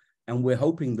 And we're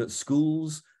hoping that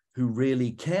schools who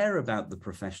really care about the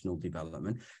professional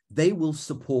development, they will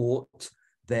support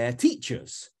their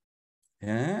teachers,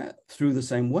 yeah, through the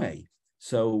same way.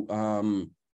 So,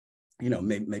 you know,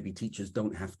 maybe teachers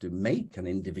don't have to make an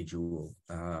individual,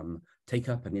 take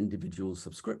up an individual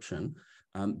subscription.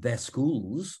 Their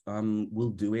schools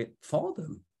will do it for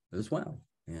them as well.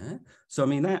 Yeah. So, I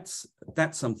mean, that's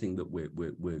something that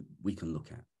we can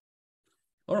look at.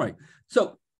 All right.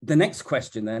 So the next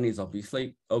question then is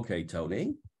obviously, okay,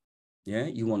 Tony, yeah,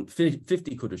 you want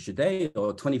 50 kurush a day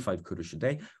or 25 kurush a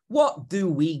day. What do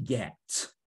we get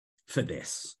for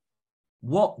this?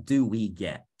 What do we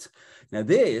get? Now,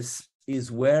 this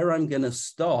is where I'm going to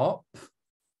stop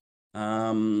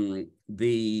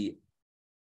the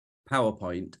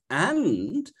PowerPoint,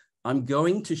 and I'm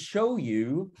going to show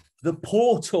you the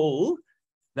portal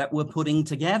that we're putting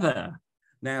together.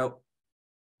 Now,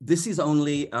 this is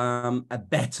only a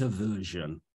beta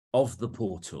version of the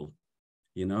portal,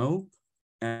 you know,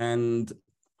 and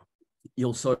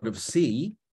you'll sort of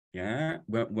see, yeah,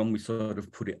 when we sort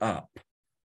of put it up.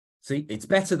 See, it's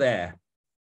better there.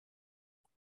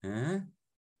 Yeah.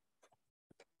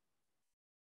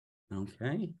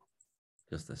 Okay,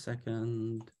 just a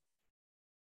second.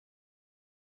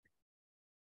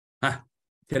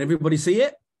 Can everybody see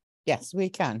it? Yes, we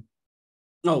can.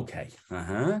 Okay.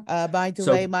 By the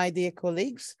way, my dear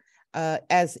colleagues,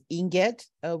 as Inged,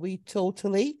 we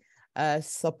totally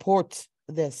support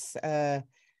this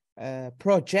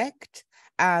project,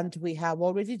 and we have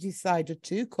already decided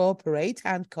to cooperate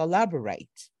and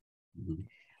collaborate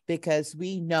because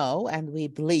we know and we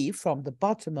believe from the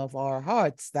bottom of our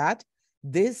hearts that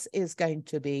this is going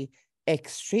to be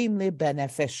extremely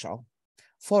beneficial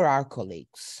for our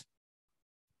colleagues.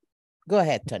 Go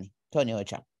ahead, Tony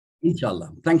Hocam.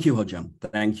 Inshallah. Thank you, Hocam.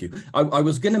 Thank you. I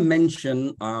was going to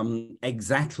mention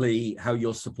exactly how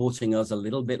you're supporting us a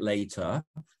little bit later,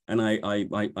 and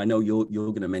I know you're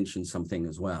going to mention something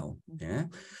as well. Yeah,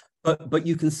 but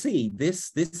you can see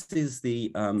this is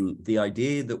the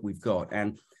idea that we've got,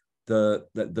 and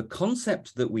the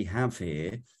concept that we have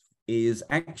here is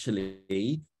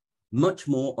actually much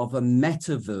more of a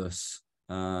metaverse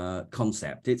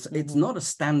concept. It's not a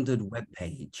standard web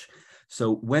page.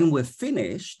 So when we're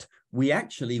finished, we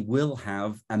actually will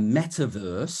have a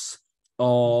metaverse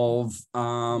of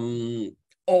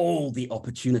all the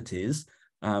opportunities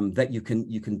that you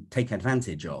can take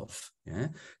advantage of. Yeah.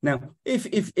 Now,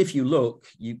 if you look,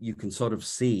 you can sort of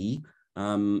see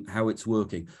how it's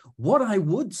working. What I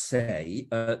would say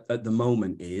at the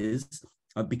moment is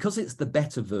because it's the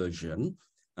beta version,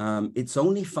 it's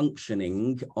only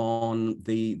functioning on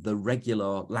the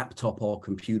regular laptop or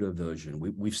computer version.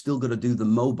 We've still got to do the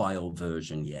mobile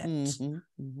version yet.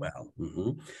 Well,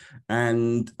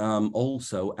 and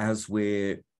also as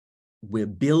we're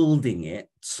building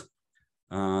it,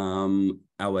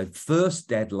 our first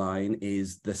deadline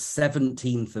is the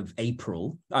 17th of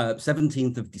April,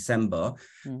 17th of December,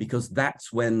 because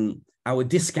that's when our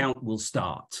discount will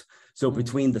start. So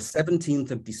between the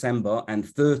 17th of December and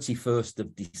 31st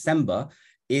of December,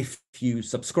 if you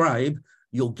subscribe,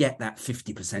 you'll get that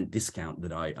 50% discount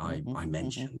that I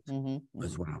mentioned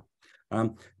as well.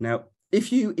 Now,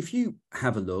 if you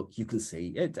have a look, you can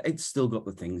see it's still got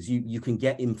the things. You can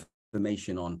get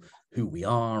information on who we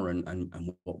are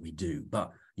and what we do,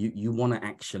 but you want to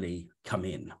actually come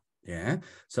in. Yeah.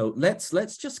 So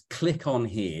let's just click on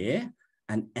here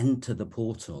and enter the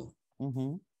portal.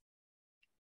 Mm-hmm.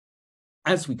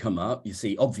 As we come up, you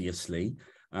see, obviously,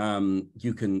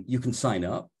 you can sign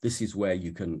up. This is where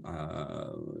you can,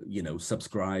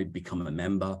 subscribe, become a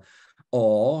member,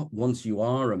 or once you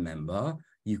are a member,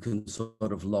 you can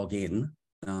sort of log in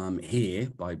here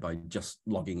by just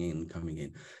logging in, coming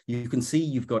in. You can see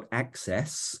you've got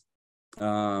access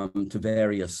to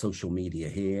various social media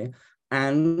here,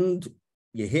 and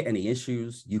you hit any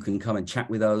issues, you can come and chat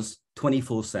with us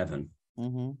 24/7.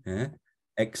 Mm-hmm. Yeah.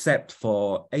 Except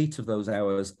for 8 of those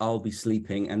hours, I'll be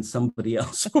sleeping and somebody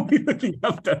else will be looking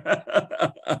after.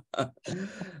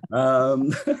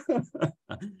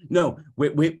 No,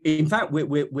 in fact,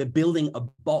 we're building a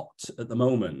bot at the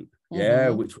moment, yeah,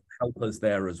 Mm-hmm. which will help us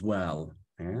there as well.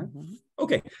 Yeah. Mm-hmm.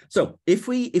 Okay, so if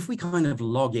we kind of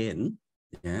log in,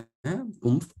 yeah,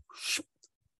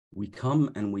 we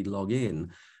come and we log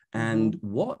in, and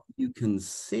what you can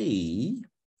see.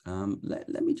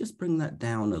 Let me just bring that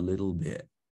down a little bit.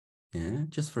 Yeah,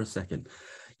 just for a second.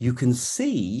 You can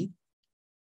see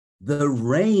the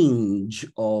range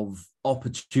of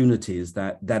opportunities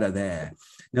that are there.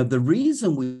 Now, the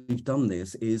reason we've done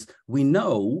this is we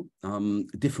know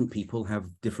different people have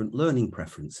different learning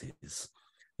preferences.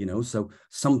 So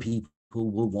some people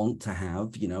will want to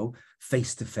have,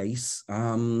 face-to-face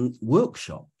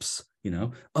workshops.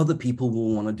 Other people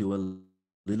will want to do a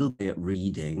little bit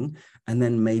reading and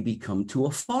then maybe come to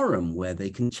a forum where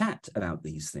they can chat about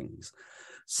these things.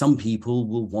 Some people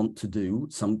will want to do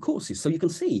some courses. So you can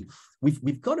see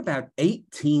we've got about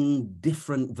 18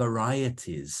 different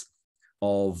varieties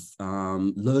of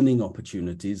learning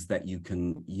opportunities that you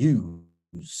can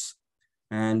use.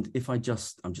 And if I'm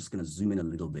just going to zoom in a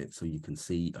little bit so you can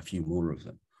see a few more of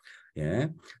them. Yeah,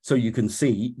 so you can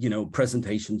see,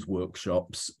 presentations,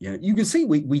 workshops. Yeah, you can see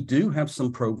we do have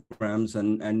some programs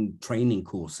and training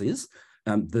courses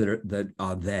that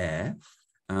are there.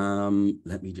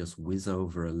 Let me just whiz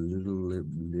over a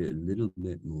little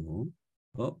bit more.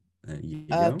 Oh, there you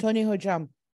go. Tony Hocam,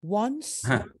 once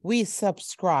we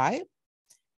subscribe,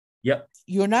 yep,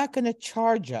 you're not going to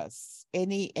charge us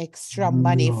any extra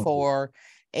money for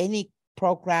any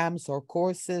programs or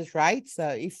courses, right? So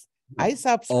if I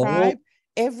subscribe,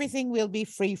 everything will be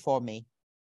free for me.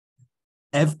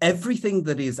 Everything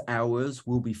that is ours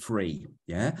will be free.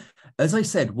 Yeah. As I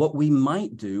said, what we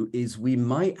might do is we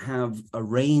might have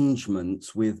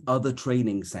arrangements with other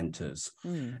training centers.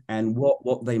 And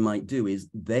what they might do is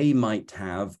they might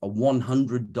have a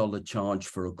 $100 charge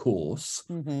for a course.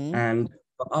 And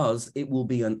for us, it will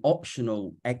be an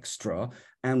optional extra.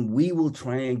 And we will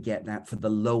try and get that for the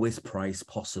lowest price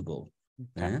possible.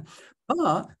 Okay. Yeah.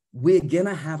 But we're going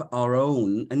to have our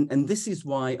own. And this is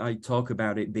why I talk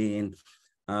about it being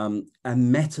a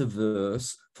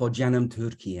metaverse for Canım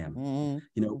Türkiye.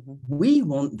 We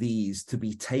want these to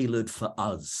be tailored for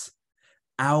us,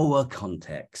 our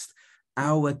context,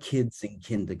 our kids in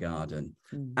kindergarten,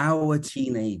 our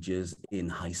teenagers in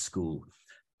high school,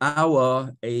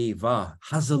 our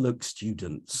hazırlık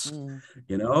students.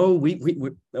 We're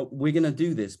going to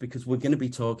do this because we're going to be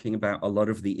talking about a lot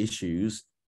of the issues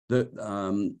that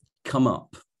come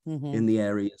up in the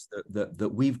areas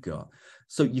that we've got.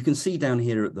 So you can see down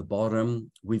here at the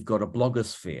bottom, we've got a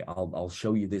blogosphere. I'll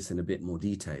show you this in a bit more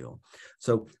detail.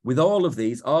 So with all of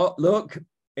these, look,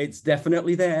 it's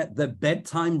definitely there, the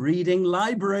bedtime reading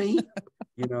library,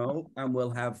 and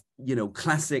we'll have,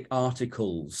 classic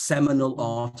articles, seminal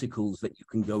articles that you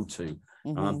can go to,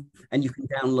 and you can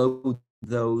download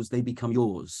those, they become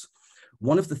yours.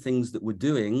 One of the things that we're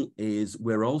doing is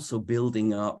we're also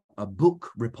building up a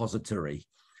book repository,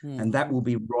 and that will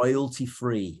be royalty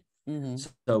free.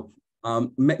 So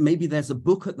maybe there's a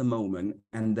book at the moment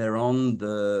and they're on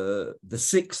the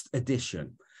 6th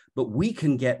edition, but we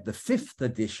can get the 5th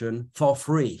edition for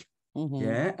free.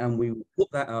 Yeah, and we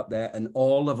put that up there and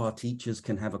all of our teachers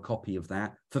can have a copy of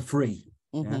that for free.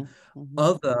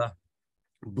 Other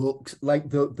books, like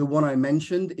the one I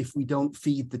mentioned, if we don't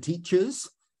feed the teachers,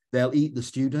 they'll eat the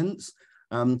students.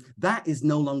 That is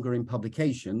no longer in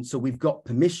publication. So we've got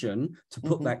permission to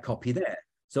put that copy there.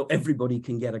 So everybody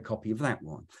can get a copy of that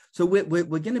one. So we're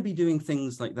going to be doing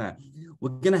things like that. We're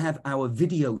going to have our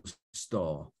video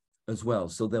store as well.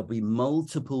 So there'll be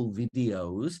multiple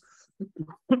videos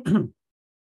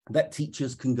that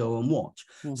teachers can go and watch.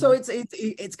 So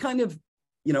it's kind of,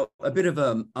 a bit of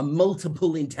a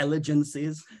multiple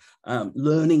intelligences,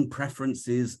 learning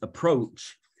preferences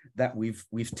approach that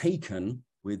we've taken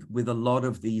with a lot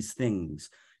of these things.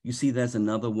 You see, there's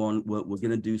another one where we're going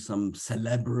to do some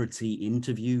celebrity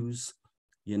interviews,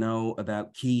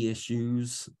 about key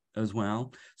issues as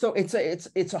well. So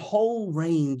it's a whole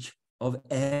range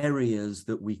areas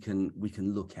that we can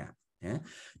look at. Yeah,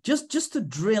 just to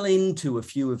drill into a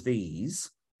few of these,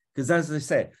 because as I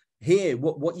said, here,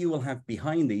 what you will have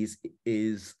behind these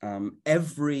is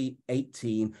every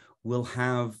 18 will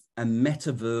have a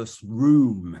metaverse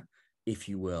room, if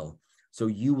you will. So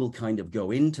you will kind of go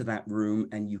into that room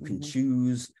and you can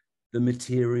choose the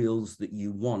materials that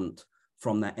you want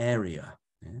from that area.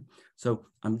 Yeah? So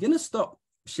I'm going to stop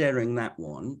sharing that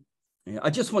one. Yeah, I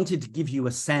just wanted to give you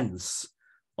a sense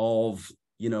of,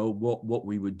 you know, what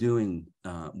we were doing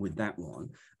with that one.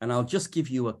 And I'll just give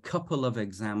you a couple of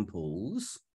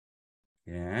examples.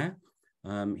 Yeah,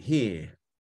 here.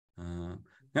 Now,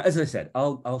 as I said,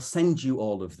 I'll send you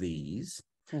all of these,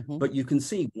 but you can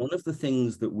see one of the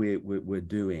things that we're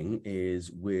doing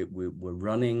is we're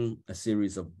running a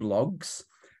series of blogs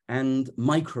and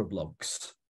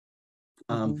microblogs.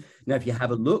 Now, if you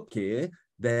have a look here,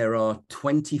 there are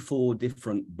 24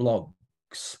 different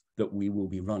blogs that we will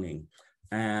be running.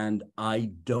 And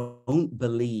I don't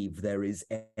believe there is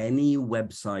any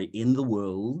website in the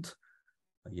world,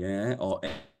 yeah, or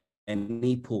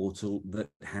any portal that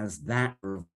has that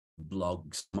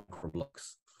blogs,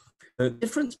 microblogs. The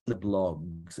difference in the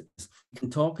blogs is you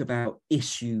can talk about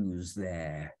issues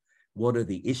there. What are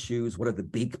the issues? What are the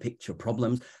big picture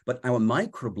problems? But our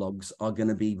microblogs are going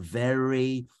to be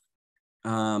very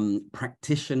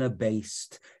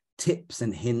practitioner-based tips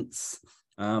and hints,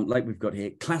 like we've got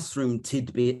here, classroom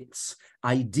tidbits,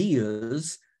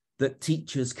 ideas that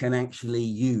teachers can actually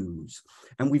use.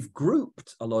 And we've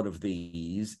grouped a lot of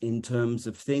these in terms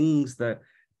of things that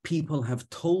people have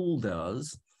told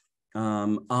us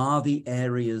are the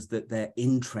areas that they're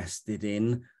interested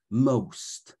in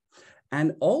most.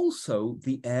 And also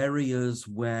the areas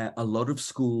where a lot of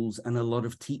schools and a lot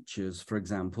of teachers, for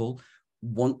example,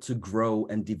 want to grow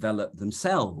and develop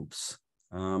themselves.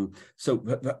 So,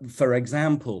 for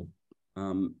example,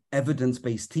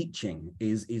 evidence-based teaching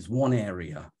is one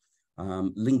area,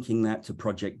 linking that to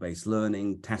project-based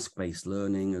learning, task-based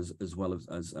learning as well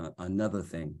as another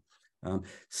thing.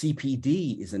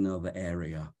 CPD is another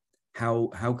area.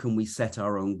 How can we set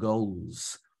our own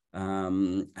goals?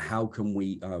 How can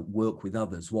we work with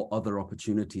others? What other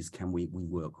opportunities can we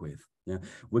work with? Yeah,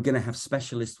 we're going to have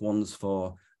specialist ones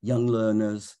for young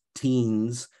learners,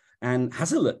 teens, and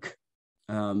Hazeluk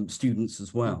students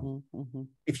as well.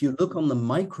 If you look on the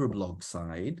microblog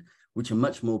side, which are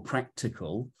much more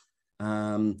practical,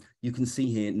 you can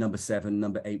see here number 7,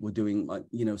 number 8, we're doing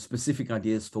specific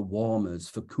ideas for warmers,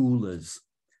 for coolers,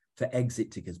 for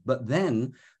exit tickets, but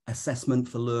then assessment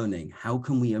for learning. How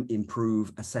can we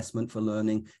improve assessment for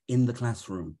learning in the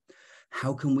classroom?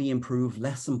 How can we improve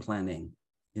lesson planning?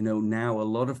 You know, now a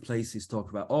lot of places talk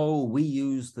about, oh, we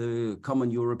use the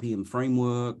Common European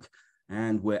Framework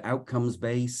and we're outcomes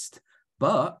based,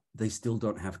 but they still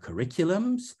don't have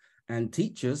curriculums and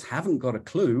teachers haven't got a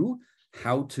clue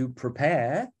how to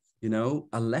prepare, you know,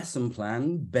 a lesson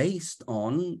plan based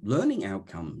on learning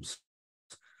outcomes.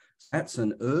 That's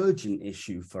an urgent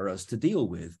issue for us to deal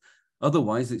with.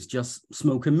 Otherwise, it's just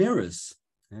smoke and mirrors.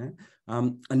 Yeah?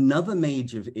 Another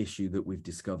major issue that we've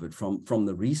discovered from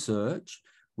the research,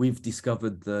 we've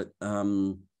discovered that,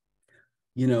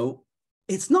 you know,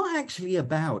 it's not actually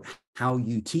about how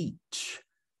you teach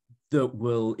that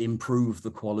will improve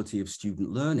the quality of student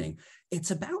learning.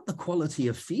 It's about the quality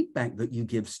of feedback that you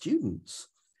give students.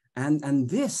 And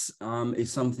this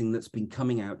is something that's been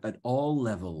coming out at all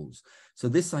levels. So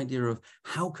this idea of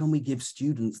how can we give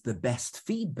students the best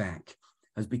feedback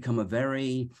has become a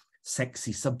very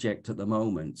sexy subject at the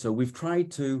moment. So we've tried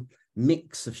to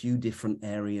mix a few different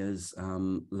areas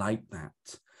like that.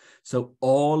 So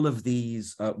all of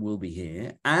these will be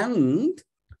here. And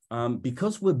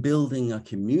because we're building a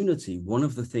community, one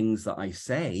of the things that I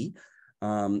say,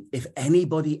 if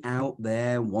anybody out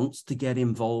there wants to get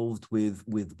involved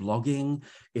with blogging,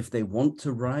 if they want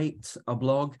to write a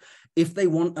blog, if they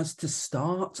want us to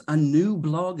start a new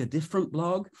blog, a different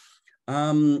blog,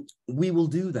 we will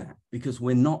do that, because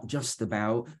we're not just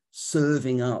about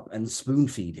serving up and spoon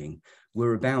feeding.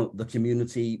 We're about the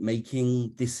community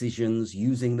making decisions,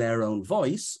 using their own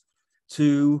voice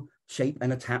to shape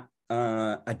and adapt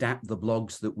the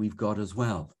blogs that we've got as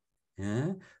well.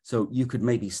 Yeah, so you could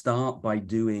maybe start by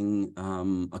doing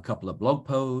a couple of blog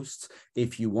posts.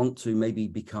 If you want to maybe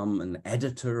become an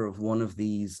editor of one of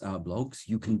these blogs,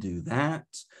 you can do that.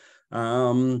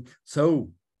 So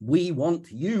we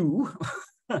want you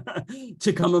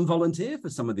to come and volunteer for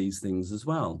some of these things as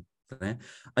well.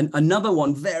 And another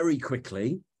one very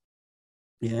quickly,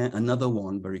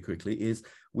 is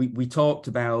we talked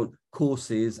about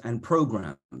courses and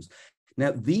programs.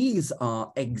 Now, these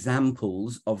are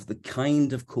examples of the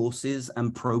kind of courses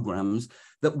and programs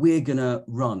that we're going to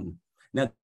run.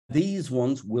 Now, these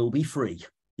ones will be free,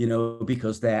 you know,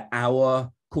 because they're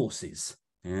our courses.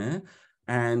 Yeah.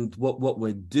 And what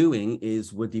we're doing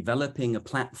is we're developing a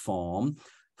platform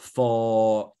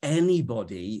for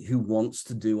anybody who wants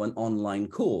to do an online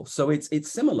course. So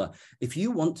it's similar. If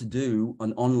you want to do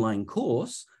an online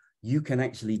course, you can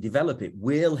actually develop it.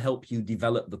 We'll help you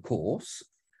develop the course,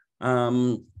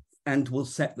 and we'll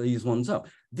set these ones up.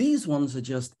 These ones are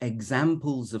just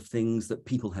examples of things that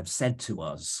people have said to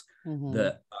us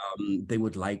that they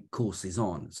would like courses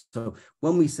on. So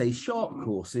when we say short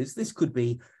courses, this could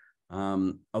be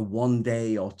a 1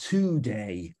 day or 2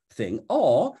 day thing,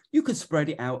 or you could spread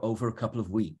it out over a couple of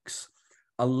weeks.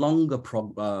 A longer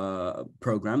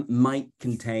program might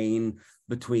contain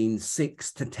between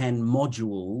 6 to 10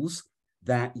 modules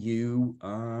that you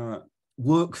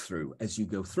work through as you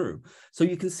go through. So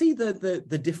you can see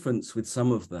the difference with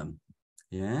some of them.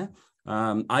 Yeah.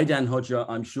 Aidan Hoca,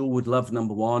 I'm sure, would love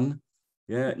number 1.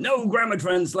 Yeah. No grammar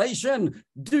translation.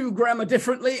 Do grammar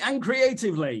differently and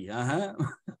creatively.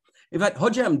 In fact,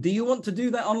 Hocam, do you want to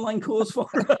do that online course for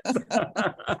us?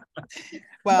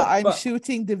 Well, I'm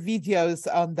shooting the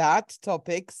videos on that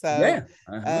topic. So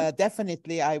yeah.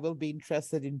 Definitely I will be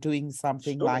interested in doing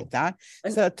something like that.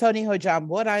 So Tony Hocam,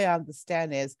 what I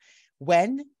understand is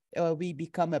when we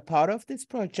become a part of this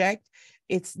project,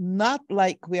 it's not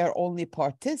like we are only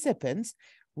participants.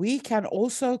 We can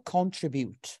also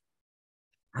contribute.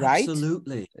 Right?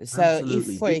 Absolutely. So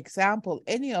Absolutely. If, for example,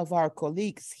 any of our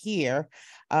colleagues here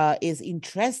is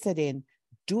interested in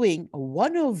doing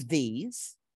one of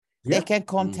these, they can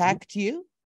contact you,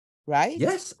 right?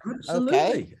 Yes, absolutely.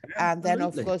 Okay. And then,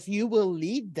 of course, you will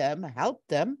lead them, help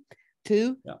them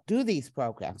to do these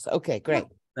programs. Okay, great.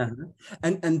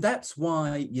 And that's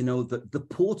why, you know, the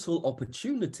portal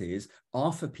opportunities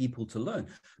are for people to learn,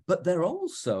 but they're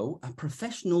also a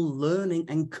professional learning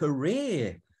and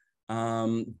career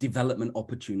development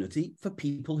opportunity for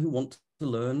people who want to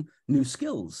learn new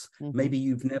skills. Maybe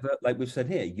you've never, like we've said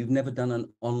here, you've never done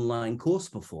an online course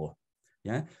before.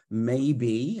 Yeah.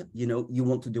 Maybe, you know, you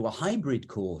want to do a hybrid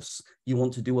course. You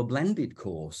want to do a blended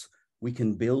course. We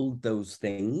can build those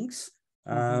things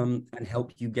and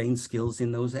help you gain skills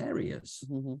in those areas.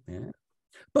 Yeah.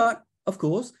 But of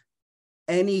course,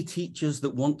 any teachers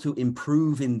that want to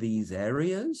improve in these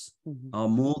areas are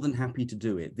more than happy to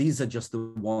do it. These are just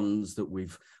the ones that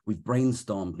we've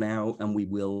brainstormed now, and we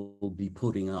will be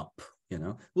putting up. You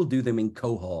know, we'll do them in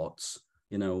cohorts,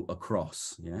 you know,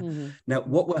 across. Yeah. Now,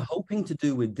 what we're hoping to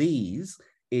do with these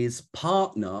is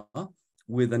partner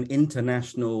with an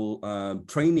international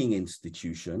training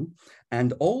institution,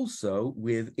 and also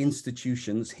with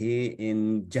institutions here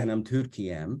in Canım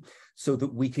Türkiye, so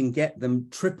that we can get them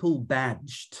triple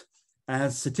badged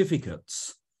as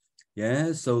certificates.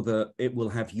 Yeah, so that it will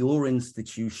have your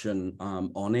institution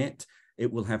on it.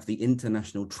 It will have the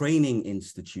International Training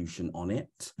Institution on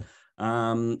it.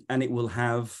 And it will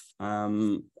have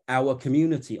our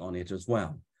community on it as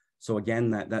well. So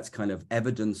again, that's kind of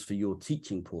evidence for your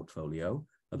teaching portfolio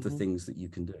of the things that you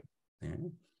can do.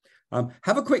 Yeah.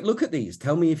 Have a quick look at these.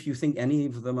 Tell me if you think any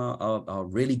of them are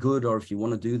really good, or if you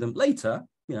want to do them later.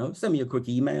 You know, send me a quick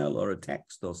email or a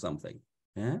text or something.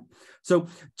 Yeah. So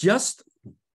just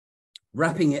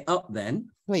wrapping it up then.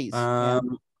 Please.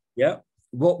 Yeah.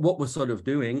 What we're sort of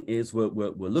doing is we're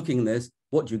looking at this.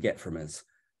 What do you get from us?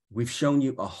 We've shown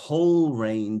you a whole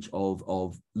range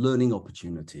of learning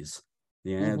opportunities.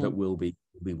 Yeah, that we'll be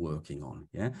working on.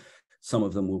 Yeah. Some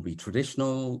of them will be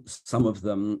traditional. Some of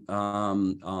them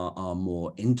are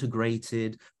more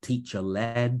integrated,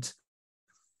 teacher-led.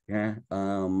 Yeah.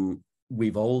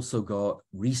 We've also got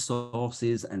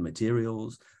resources and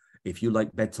materials. If you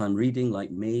like bedtime reading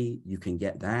like me, you can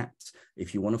get that.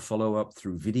 If you want to follow up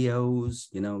through videos,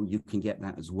 you know, you can get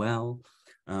that as well.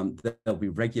 There'll be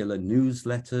regular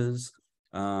newsletters.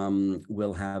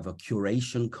 We'll have a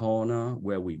curation corner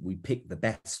where we pick the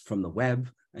best from the web,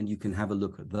 and you can have a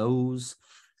look at those.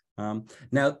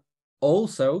 Now,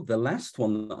 also, the last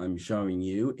one that I'm showing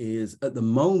you is, at the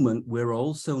moment, we're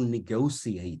also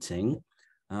negotiating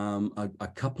a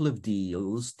couple of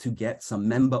deals to get some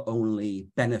member-only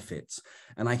benefits.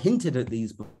 And I hinted at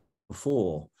these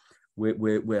before.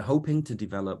 We're hoping to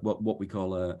develop what we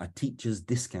call a teacher's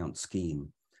discount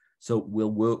scheme. So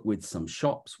we'll work with some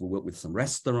shops, we'll work with some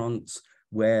restaurants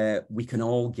where we can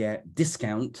all get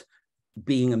discount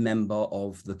being a member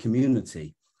of the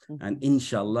community. And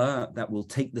inshallah, that will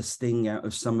take the sting out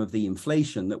of some of the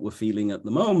inflation that we're feeling at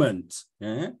the moment.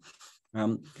 Yeah?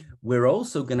 We're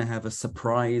also going to have a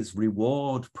surprise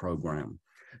reward program.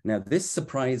 Now, this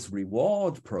surprise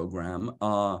reward program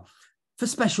are for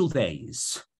special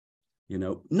days, you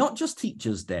know, not just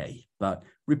Teachers' Day, but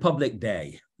Republic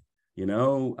Day, you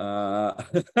know,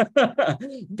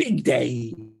 big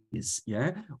days.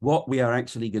 Yeah. What we are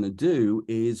actually going to do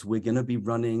is we're going to be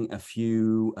running a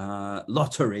few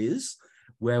lotteries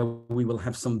where we will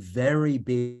have some very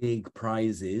big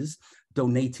prizes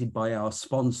donated by our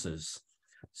sponsors.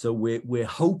 So we're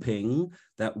hoping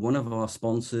that one of our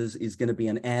sponsors is going to be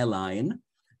an airline,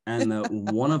 and that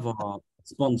one of our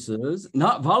sponsors,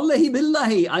 not wallahi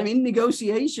billahi, I'm in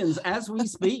negotiations as we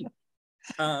speak.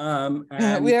 And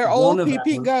we are all one of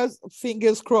keeping our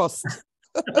fingers crossed.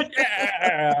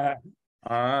 Yeah.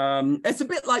 It's a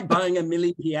bit like buying a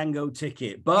Milli Piango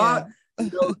ticket, but you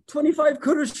know, 25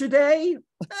 kurush a day,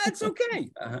 that's okay.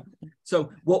 So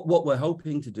what we're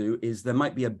hoping to do is there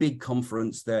might be a big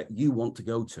conference that you want to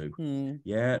go to.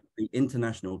 Yeah, the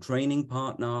international training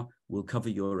partner will cover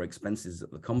your expenses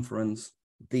at the conference.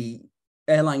 The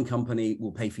airline company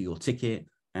will pay for your ticket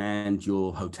and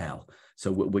your hotel.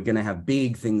 So we're going to have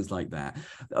big things like that.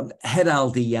 Head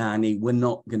al Diyani, we're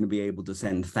not going to be able to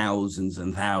send thousands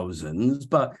and thousands,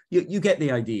 but you get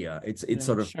the idea. It's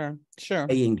sort of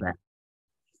paying back.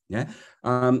 Yeah.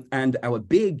 And our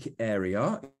big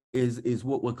area is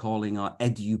what we're calling our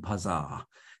EduPazar.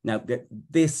 Now,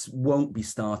 this won't be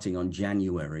starting on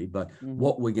January, but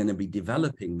what we're going to be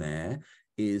developing there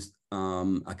is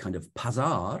a kind of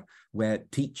pazar where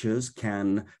teachers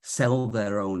can sell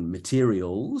their own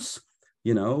materials,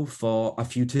 you know, for a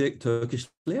few Turkish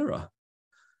lira,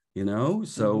 you know.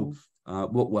 So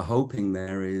what we're hoping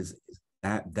there is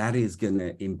that is going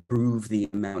to improve the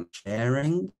amount of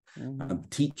sharing.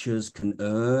 Teachers can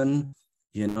earn,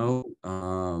 you know, I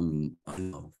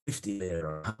don't know, 50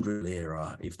 lira, 100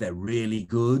 lira if they're really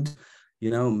good.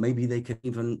 You know, maybe they could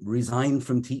even resign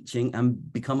from teaching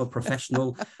and become a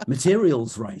professional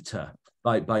materials writer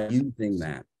by using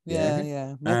that.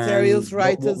 Yeah. Materials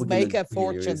writers make a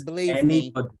fortune, believe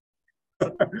me.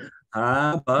 Look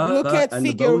at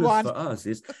figure one. For us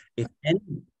is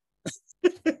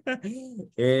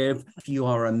if you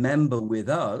are a member with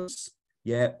us,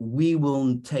 we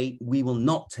will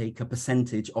not take a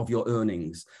percentage of your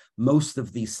earnings. Most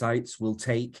of these sites will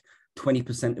take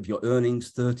 20% of your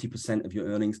earnings, 30% of your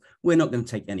earnings. We're not going to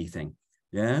take anything.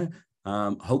 Yeah.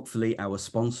 Hopefully our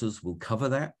sponsors will cover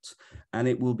that, and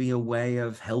it will be a way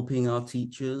of helping our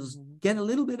teachers get a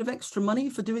little bit of extra money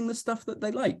for doing the stuff that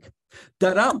they like.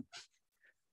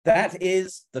 That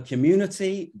is the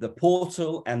community, the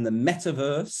portal, and the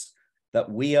metaverse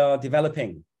that we are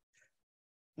developing.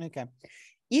 Okay.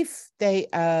 If they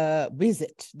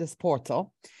visit this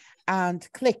portal and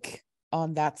click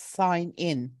on that sign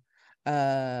in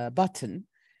button,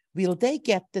 will they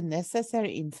get the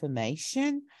necessary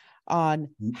information on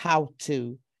how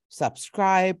to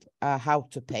subscribe, how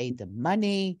to pay the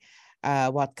money,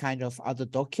 what kind of other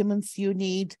documents you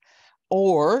need?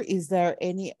 Or is there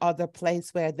any other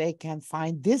place where they can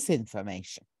find this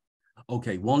information?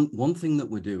 Okay, one thing that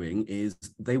we're doing is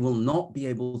they will not be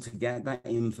able to get that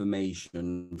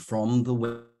information from the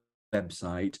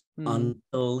website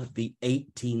until the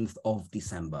 18th of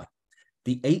December.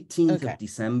 The 18th of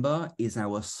December is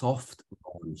our soft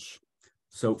launch.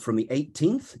 So from the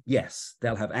 18th, yes,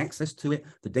 they'll have access to it.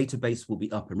 The database will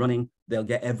be up and running. They'll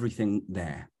get everything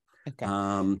there. Okay.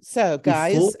 So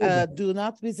guys, do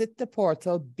not visit the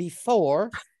portal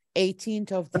before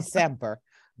 18th of December.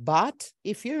 But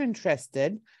if you're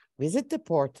interested, visit the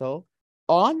portal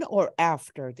on or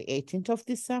after the 18th of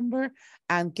December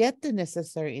and get the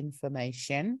necessary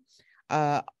information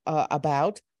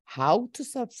about how to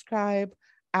subscribe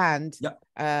and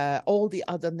all the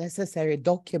other necessary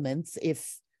documents,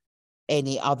 if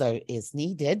any other is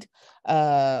needed,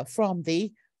 from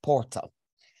the portal.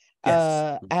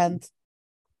 Yes. And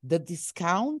the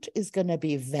discount is going to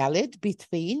be valid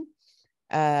between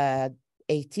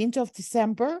 18th of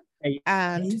December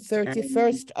and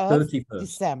 31st of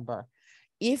December.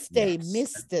 If they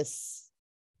miss this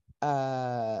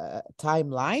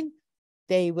timeline,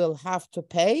 they will have to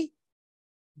pay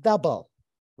double,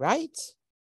 right?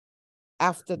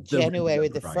 After January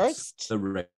the 1st. The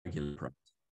regular price.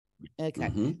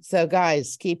 Okay. So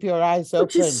guys, keep your eyes open.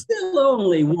 Which is still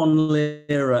only 1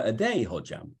 lira a day,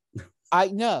 Hojam. I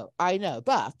know,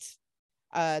 but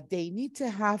they need to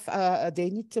have, they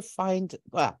need to find,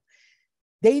 well,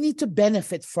 they need to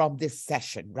benefit from this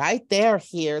session, right? They're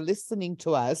here listening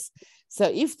to us. So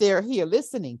if they're here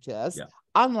listening to us,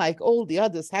 unlike all the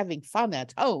others having fun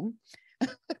at home,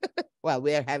 well,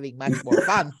 we're having much more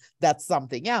fun. That's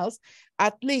something else.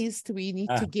 At least we need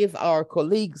to give our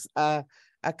colleagues a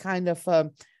kind of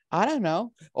I don't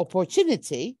know,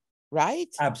 opportunity, right?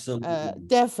 Absolutely.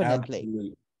 Definitely.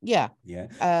 Absolutely. Yeah.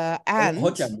 Yeah. And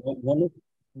Hocam,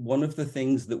 one of the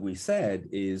things that we said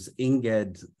is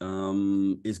Inged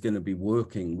is going to be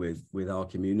working with our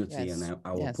community yes, and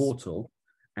our yes. portal,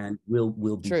 and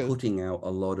we'll be True. putting out a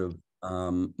lot of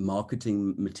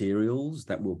marketing materials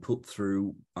that we'll put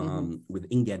through with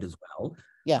Inged as well.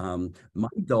 Yeah. My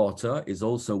daughter is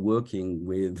also working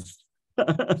with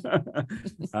Aydan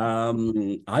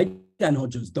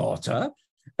Hoca's daughter.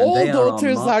 And All they are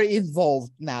daughters are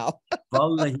involved now.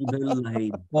 Wallahi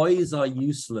billahi, boys are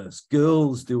useless.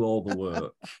 Girls do all the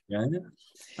work. Yeah.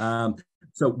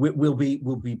 So we'll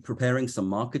be preparing some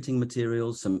marketing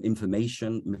materials, some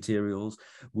information materials.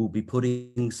 We'll be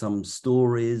putting some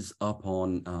stories up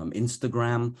on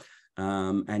Instagram,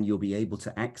 and you'll be able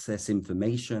to access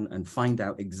information and find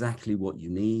out exactly what you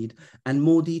need and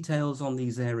more details on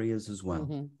these areas as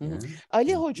well.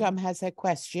 Ali Hocam has a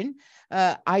question.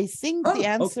 I think the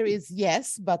answer is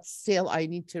yes, but still I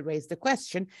need to raise the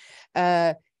question.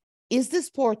 Is this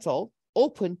portal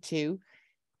open to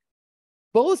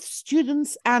both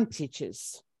students and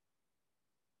teachers?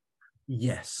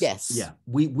 Yes. Yes. Yeah.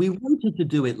 We wanted to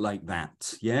do it like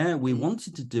that. Yeah. We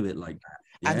wanted to do it like that.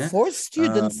 Yeah? And for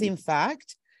students, in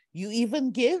fact, you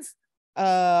even give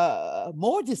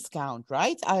more discount,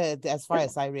 right? As far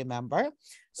as I remember.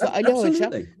 So Ali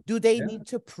Hocam, do they need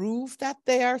to prove that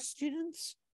they are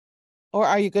students? Or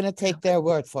are you going to take their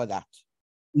word for that?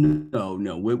 No.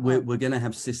 We're going to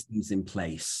have systems in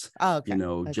place. Okay. You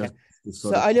know, just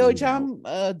so Ali Hocam,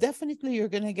 definitely you're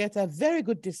going to get a very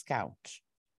good discount.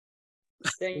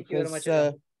 Thank you very much.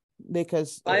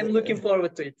 Because I'm looking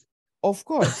forward to it. Of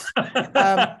course.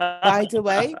 By the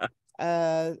way,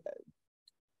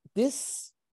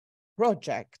 this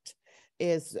project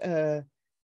is,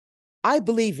 I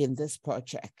believe in this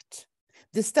project.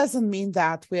 This doesn't mean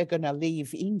that we're going to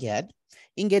leave Inged.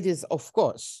 Inged is, of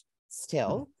course,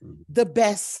 still the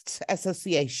best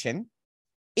association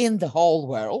in the whole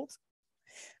world.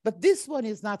 But this one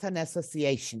is not an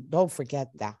association. Don't forget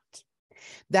that.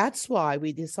 That's why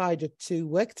we decided to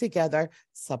work together,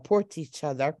 support each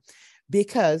other,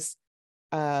 because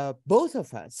both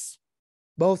of us,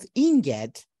 both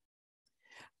Inged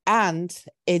and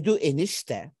Edu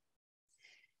Enişte,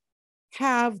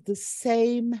 have the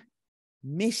same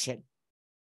mission.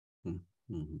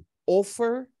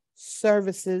 Offer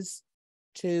services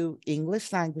to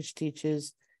English language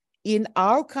teachers in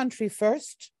our country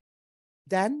first,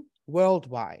 then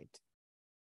worldwide.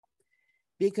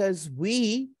 Because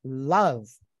we love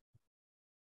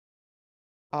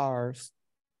our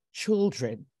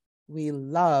children. We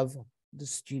love the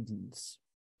students.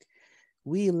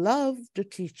 We love the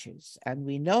teachers. And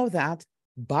we know that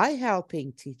by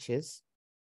helping teachers,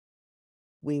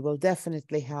 we will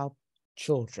definitely help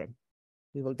children.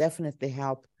 We will definitely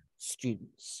help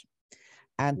students.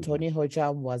 And Tony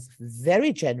Hocam was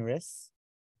very generous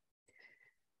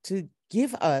to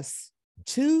give us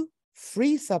 2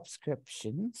 free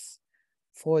subscriptions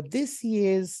for this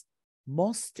year's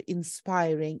Most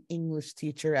Inspiring English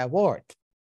Teacher Award.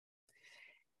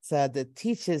 So the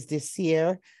teachers this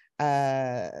year,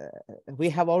 we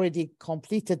have already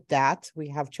completed that. We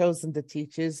have chosen the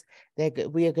teachers.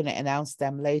 We are going to announce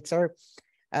them later.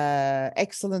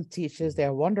 Excellent teachers.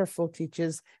 They're wonderful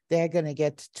teachers. They're going to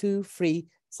get 2 free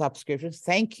subscriptions.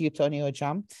 Thank you, Tony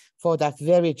Hocam, for that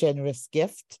very generous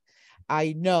gift.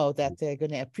 I know that they're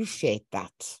going to appreciate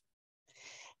that.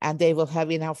 And they will have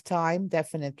enough time,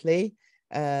 definitely,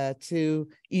 to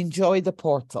enjoy the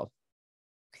portal.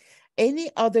 Any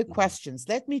other questions?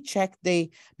 Let me check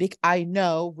I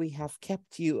know we have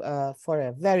kept you for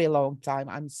a very long time.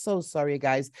 I'm so sorry,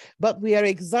 guys, but we are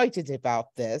excited about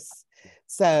this.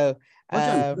 So,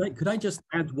 could I just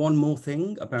add one more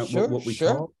thing about what we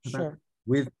talked about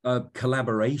with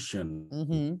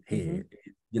collaboration here?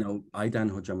 You know,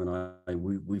 Aydan Hocam and I,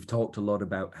 we've talked a lot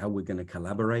about how we're going to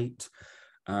collaborate.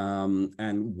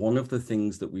 And one of the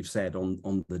things that we've said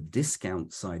on the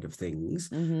discount side of things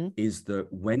is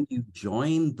that when you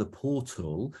join the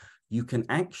portal, you can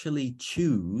actually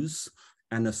choose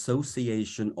an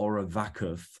association or a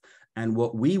vakıf. And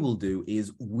what we will do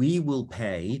is we will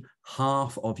pay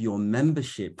half of your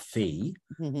membership fee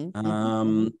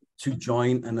to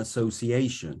join an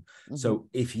association. So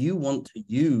if you want to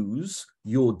use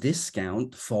your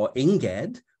discount for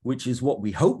Inged, which is what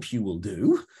we hope you will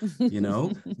do, you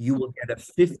know, you will get a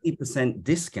 50%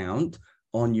 discount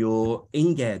on your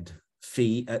Inged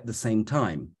fee at the same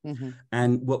time.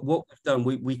 And what we've done,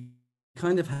 we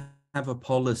kind of have a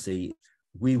policy.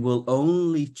 We will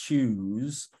only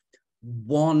choose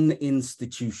one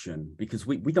institution, because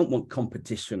we don't want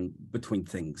competition between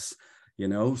things, you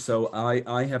know. So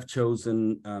I have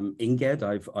chosen Inged.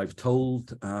 I've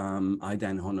told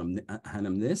Aydan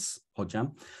Hanım this,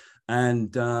 Hocam,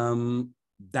 and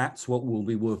that's what we'll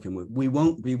be working with. We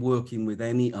won't be working with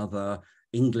any other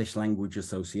English language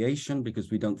association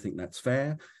because we don't think that's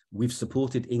fair. We've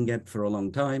supported Inged for a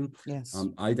long time. Yes.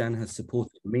 Aydan has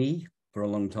supported me for a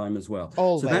long time as well.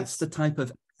 Always. So that's the type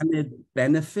of added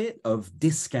benefit of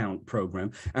discount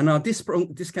program, and our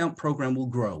discount program will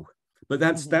grow. But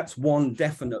that's one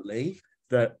definitely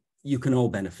that you can all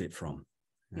benefit from.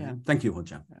 Yeah. Thank you,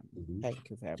 Hocam. Thank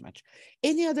you very much.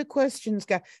 Any other questions?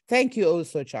 Thank you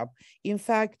also, Chap. In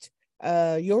fact,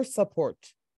 your support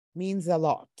means a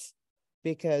lot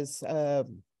because,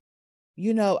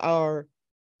 you know, our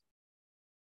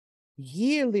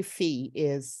yearly fee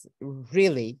is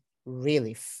really,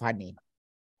 really funny.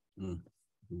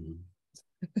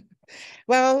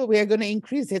 Well, we are going to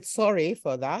increase it. Sorry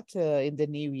for that in the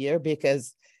new year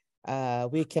because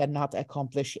we cannot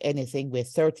accomplish anything with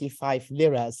 35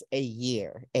 liras a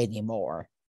year anymore.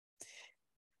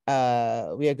 We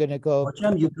are going to go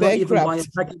Hocam, you can't bankrupt. even buy a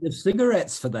packet of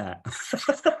cigarettes for that.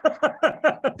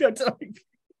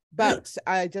 But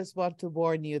I just want to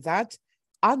warn you that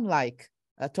unlike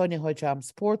Tony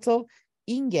Hocam's portal,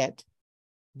 Inged,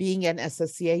 being an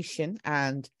association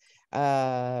and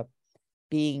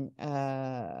being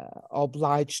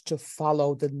obliged to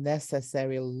follow the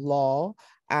necessary law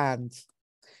and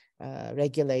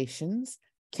regulations,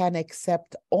 can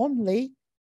accept only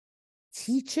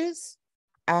teachers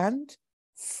and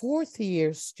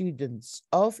fourth-year students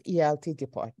of ELT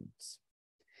departments.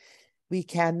 We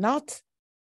cannot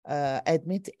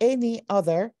admit any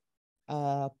other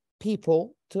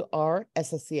people to our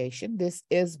association. This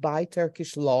is by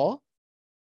Turkish law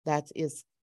that is,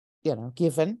 you know,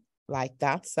 given like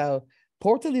that. So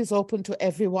portal is open to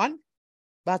everyone,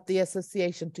 but the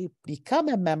association, to become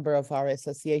a member of our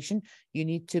association, you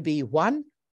need to be one,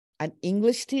 an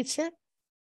English teacher.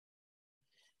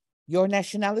 Your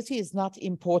nationality is not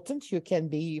important. You can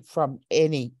be from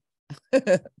any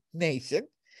nation.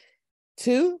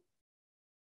 Two,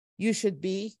 you should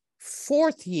be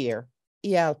fourth year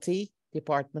ELT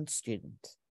department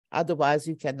student. Otherwise,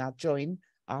 you cannot join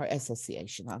our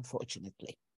association,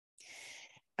 unfortunately.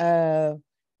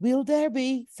 Will there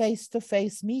be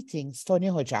face-to-face meetings, Tony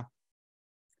Hoca?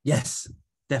 Yes,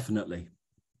 definitely.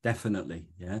 Definitely.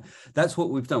 Yeah, that's what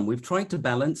we've done. We've tried to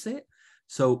balance it.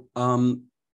 So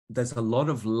there's a lot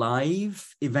of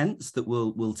live events that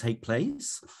will take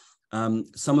place.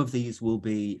 Some of these will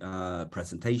be a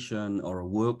presentation or a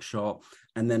workshop,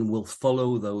 and then we'll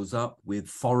follow those up with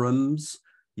forums,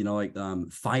 you know, like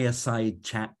fireside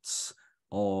chats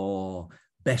or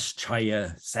best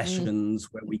chaya sessions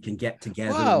where we can get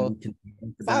together and we can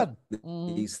think about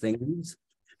these things.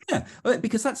 Yeah,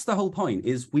 because that's the whole point,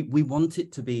 is we want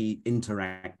it to be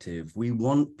interactive. We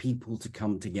want people to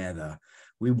come together.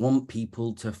 We want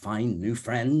people to find new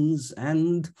friends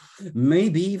and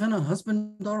maybe even a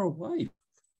husband or a wife.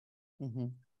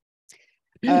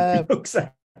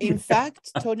 Exactly. In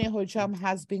fact, Tony Hocam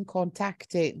has been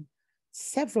contacting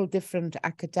several different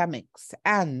academics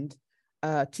and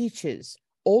teachers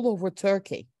all over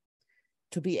Turkey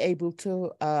to be able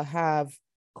to have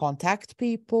contact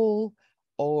people,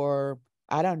 or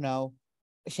I don't know,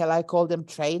 shall I call them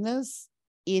trainers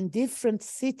in different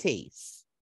cities.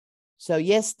 So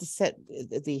yes,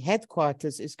 the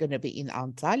headquarters is going to be in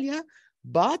Antalya,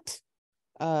 but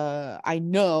I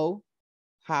know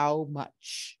how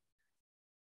much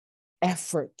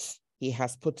effort he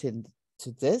has put into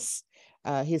this.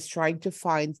 He's trying to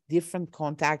find different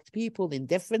contact people in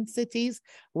different cities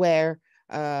where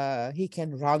he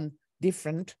can run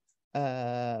different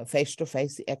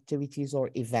face-to-face activities or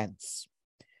events.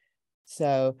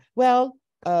 So, well,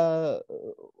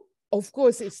 of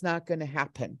course, it's not going to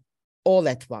happen all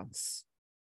at once.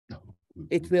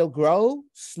 It will grow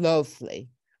slowly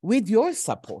with your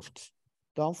support.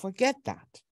 Don't forget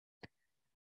that.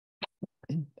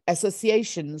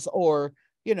 Associations or,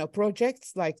 you know,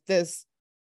 projects like this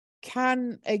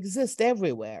can exist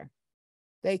everywhere.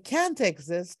 They can't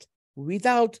exist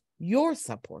without your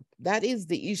support. That is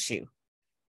the issue.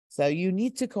 So you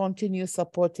need to continue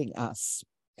supporting us.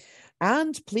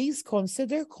 And please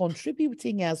consider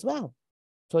contributing as well.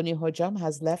 Tony Hocam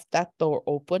has left that door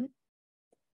open.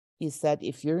 He said,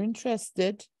 if you're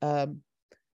interested,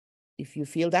 if you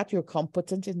feel that you're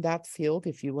competent in that field,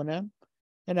 if you want to,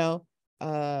 you know,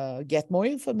 get more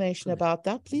information about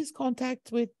that, please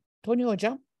contact with Tony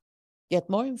Hocam, get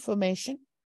more information,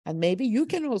 and maybe you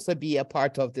can also be a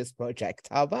part of this project.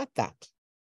 How about that?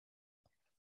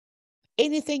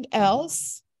 Anything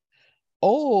else?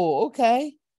 Oh,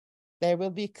 okay. There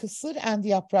will be kısır and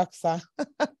yapraksa.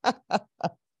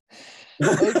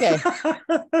 Okay.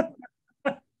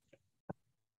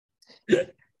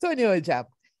 Tony Hocam,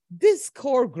 this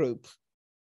core group,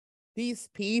 these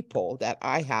people that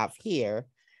I have here,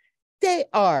 they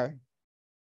are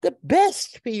the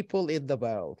best people in the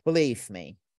world, believe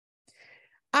me.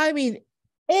 I mean,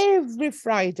 every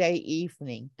Friday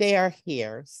evening, they are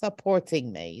here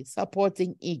supporting me,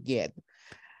 supporting Iged.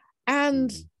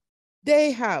 And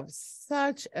they have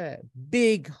such a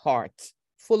big heart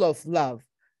full of love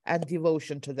and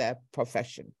devotion to their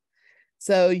profession.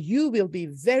 So you will be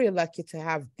very lucky to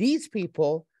have these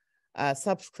people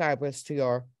subscribers to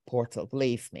your portal,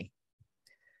 believe me.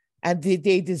 And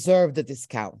they deserve the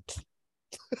discount.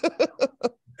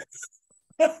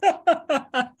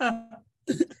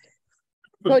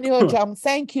 Tony Hocam,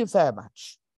 thank you very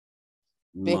much.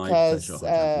 Because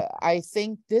pleasure, I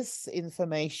think this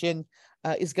information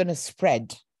is going to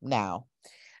spread now.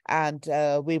 And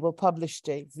we will publish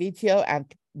the video and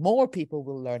more people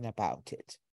will learn about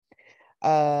it.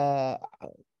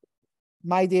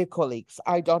 My dear colleagues,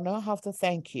 I don't know how to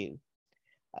thank you.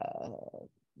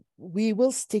 We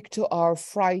will stick to our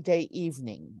Friday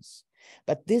evenings,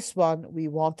 but this one we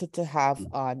wanted to have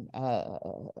on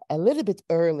a little bit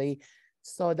early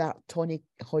so that Tony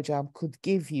Hocam could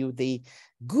give you the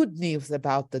good news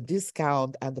about the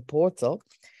discount and the portal.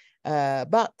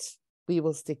 But we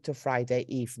will stick to Friday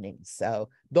evenings, so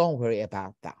don't worry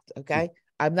about that, okay?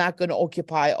 I'm not going to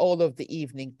occupy all of the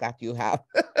evening that you have.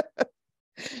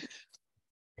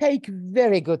 Take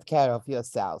very good care of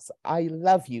yourselves. I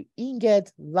love you.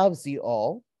 Inged loves you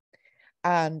all.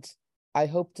 And I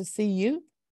hope to see you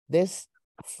this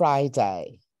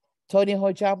Friday. Tony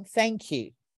Hocam, thank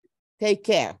you. Take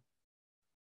care.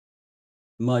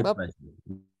 My pleasure.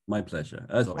 My pleasure.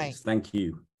 As always. Thank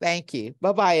you. Thank you.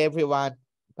 Bye-bye, everyone.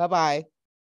 Bye-bye.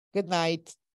 Good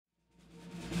night.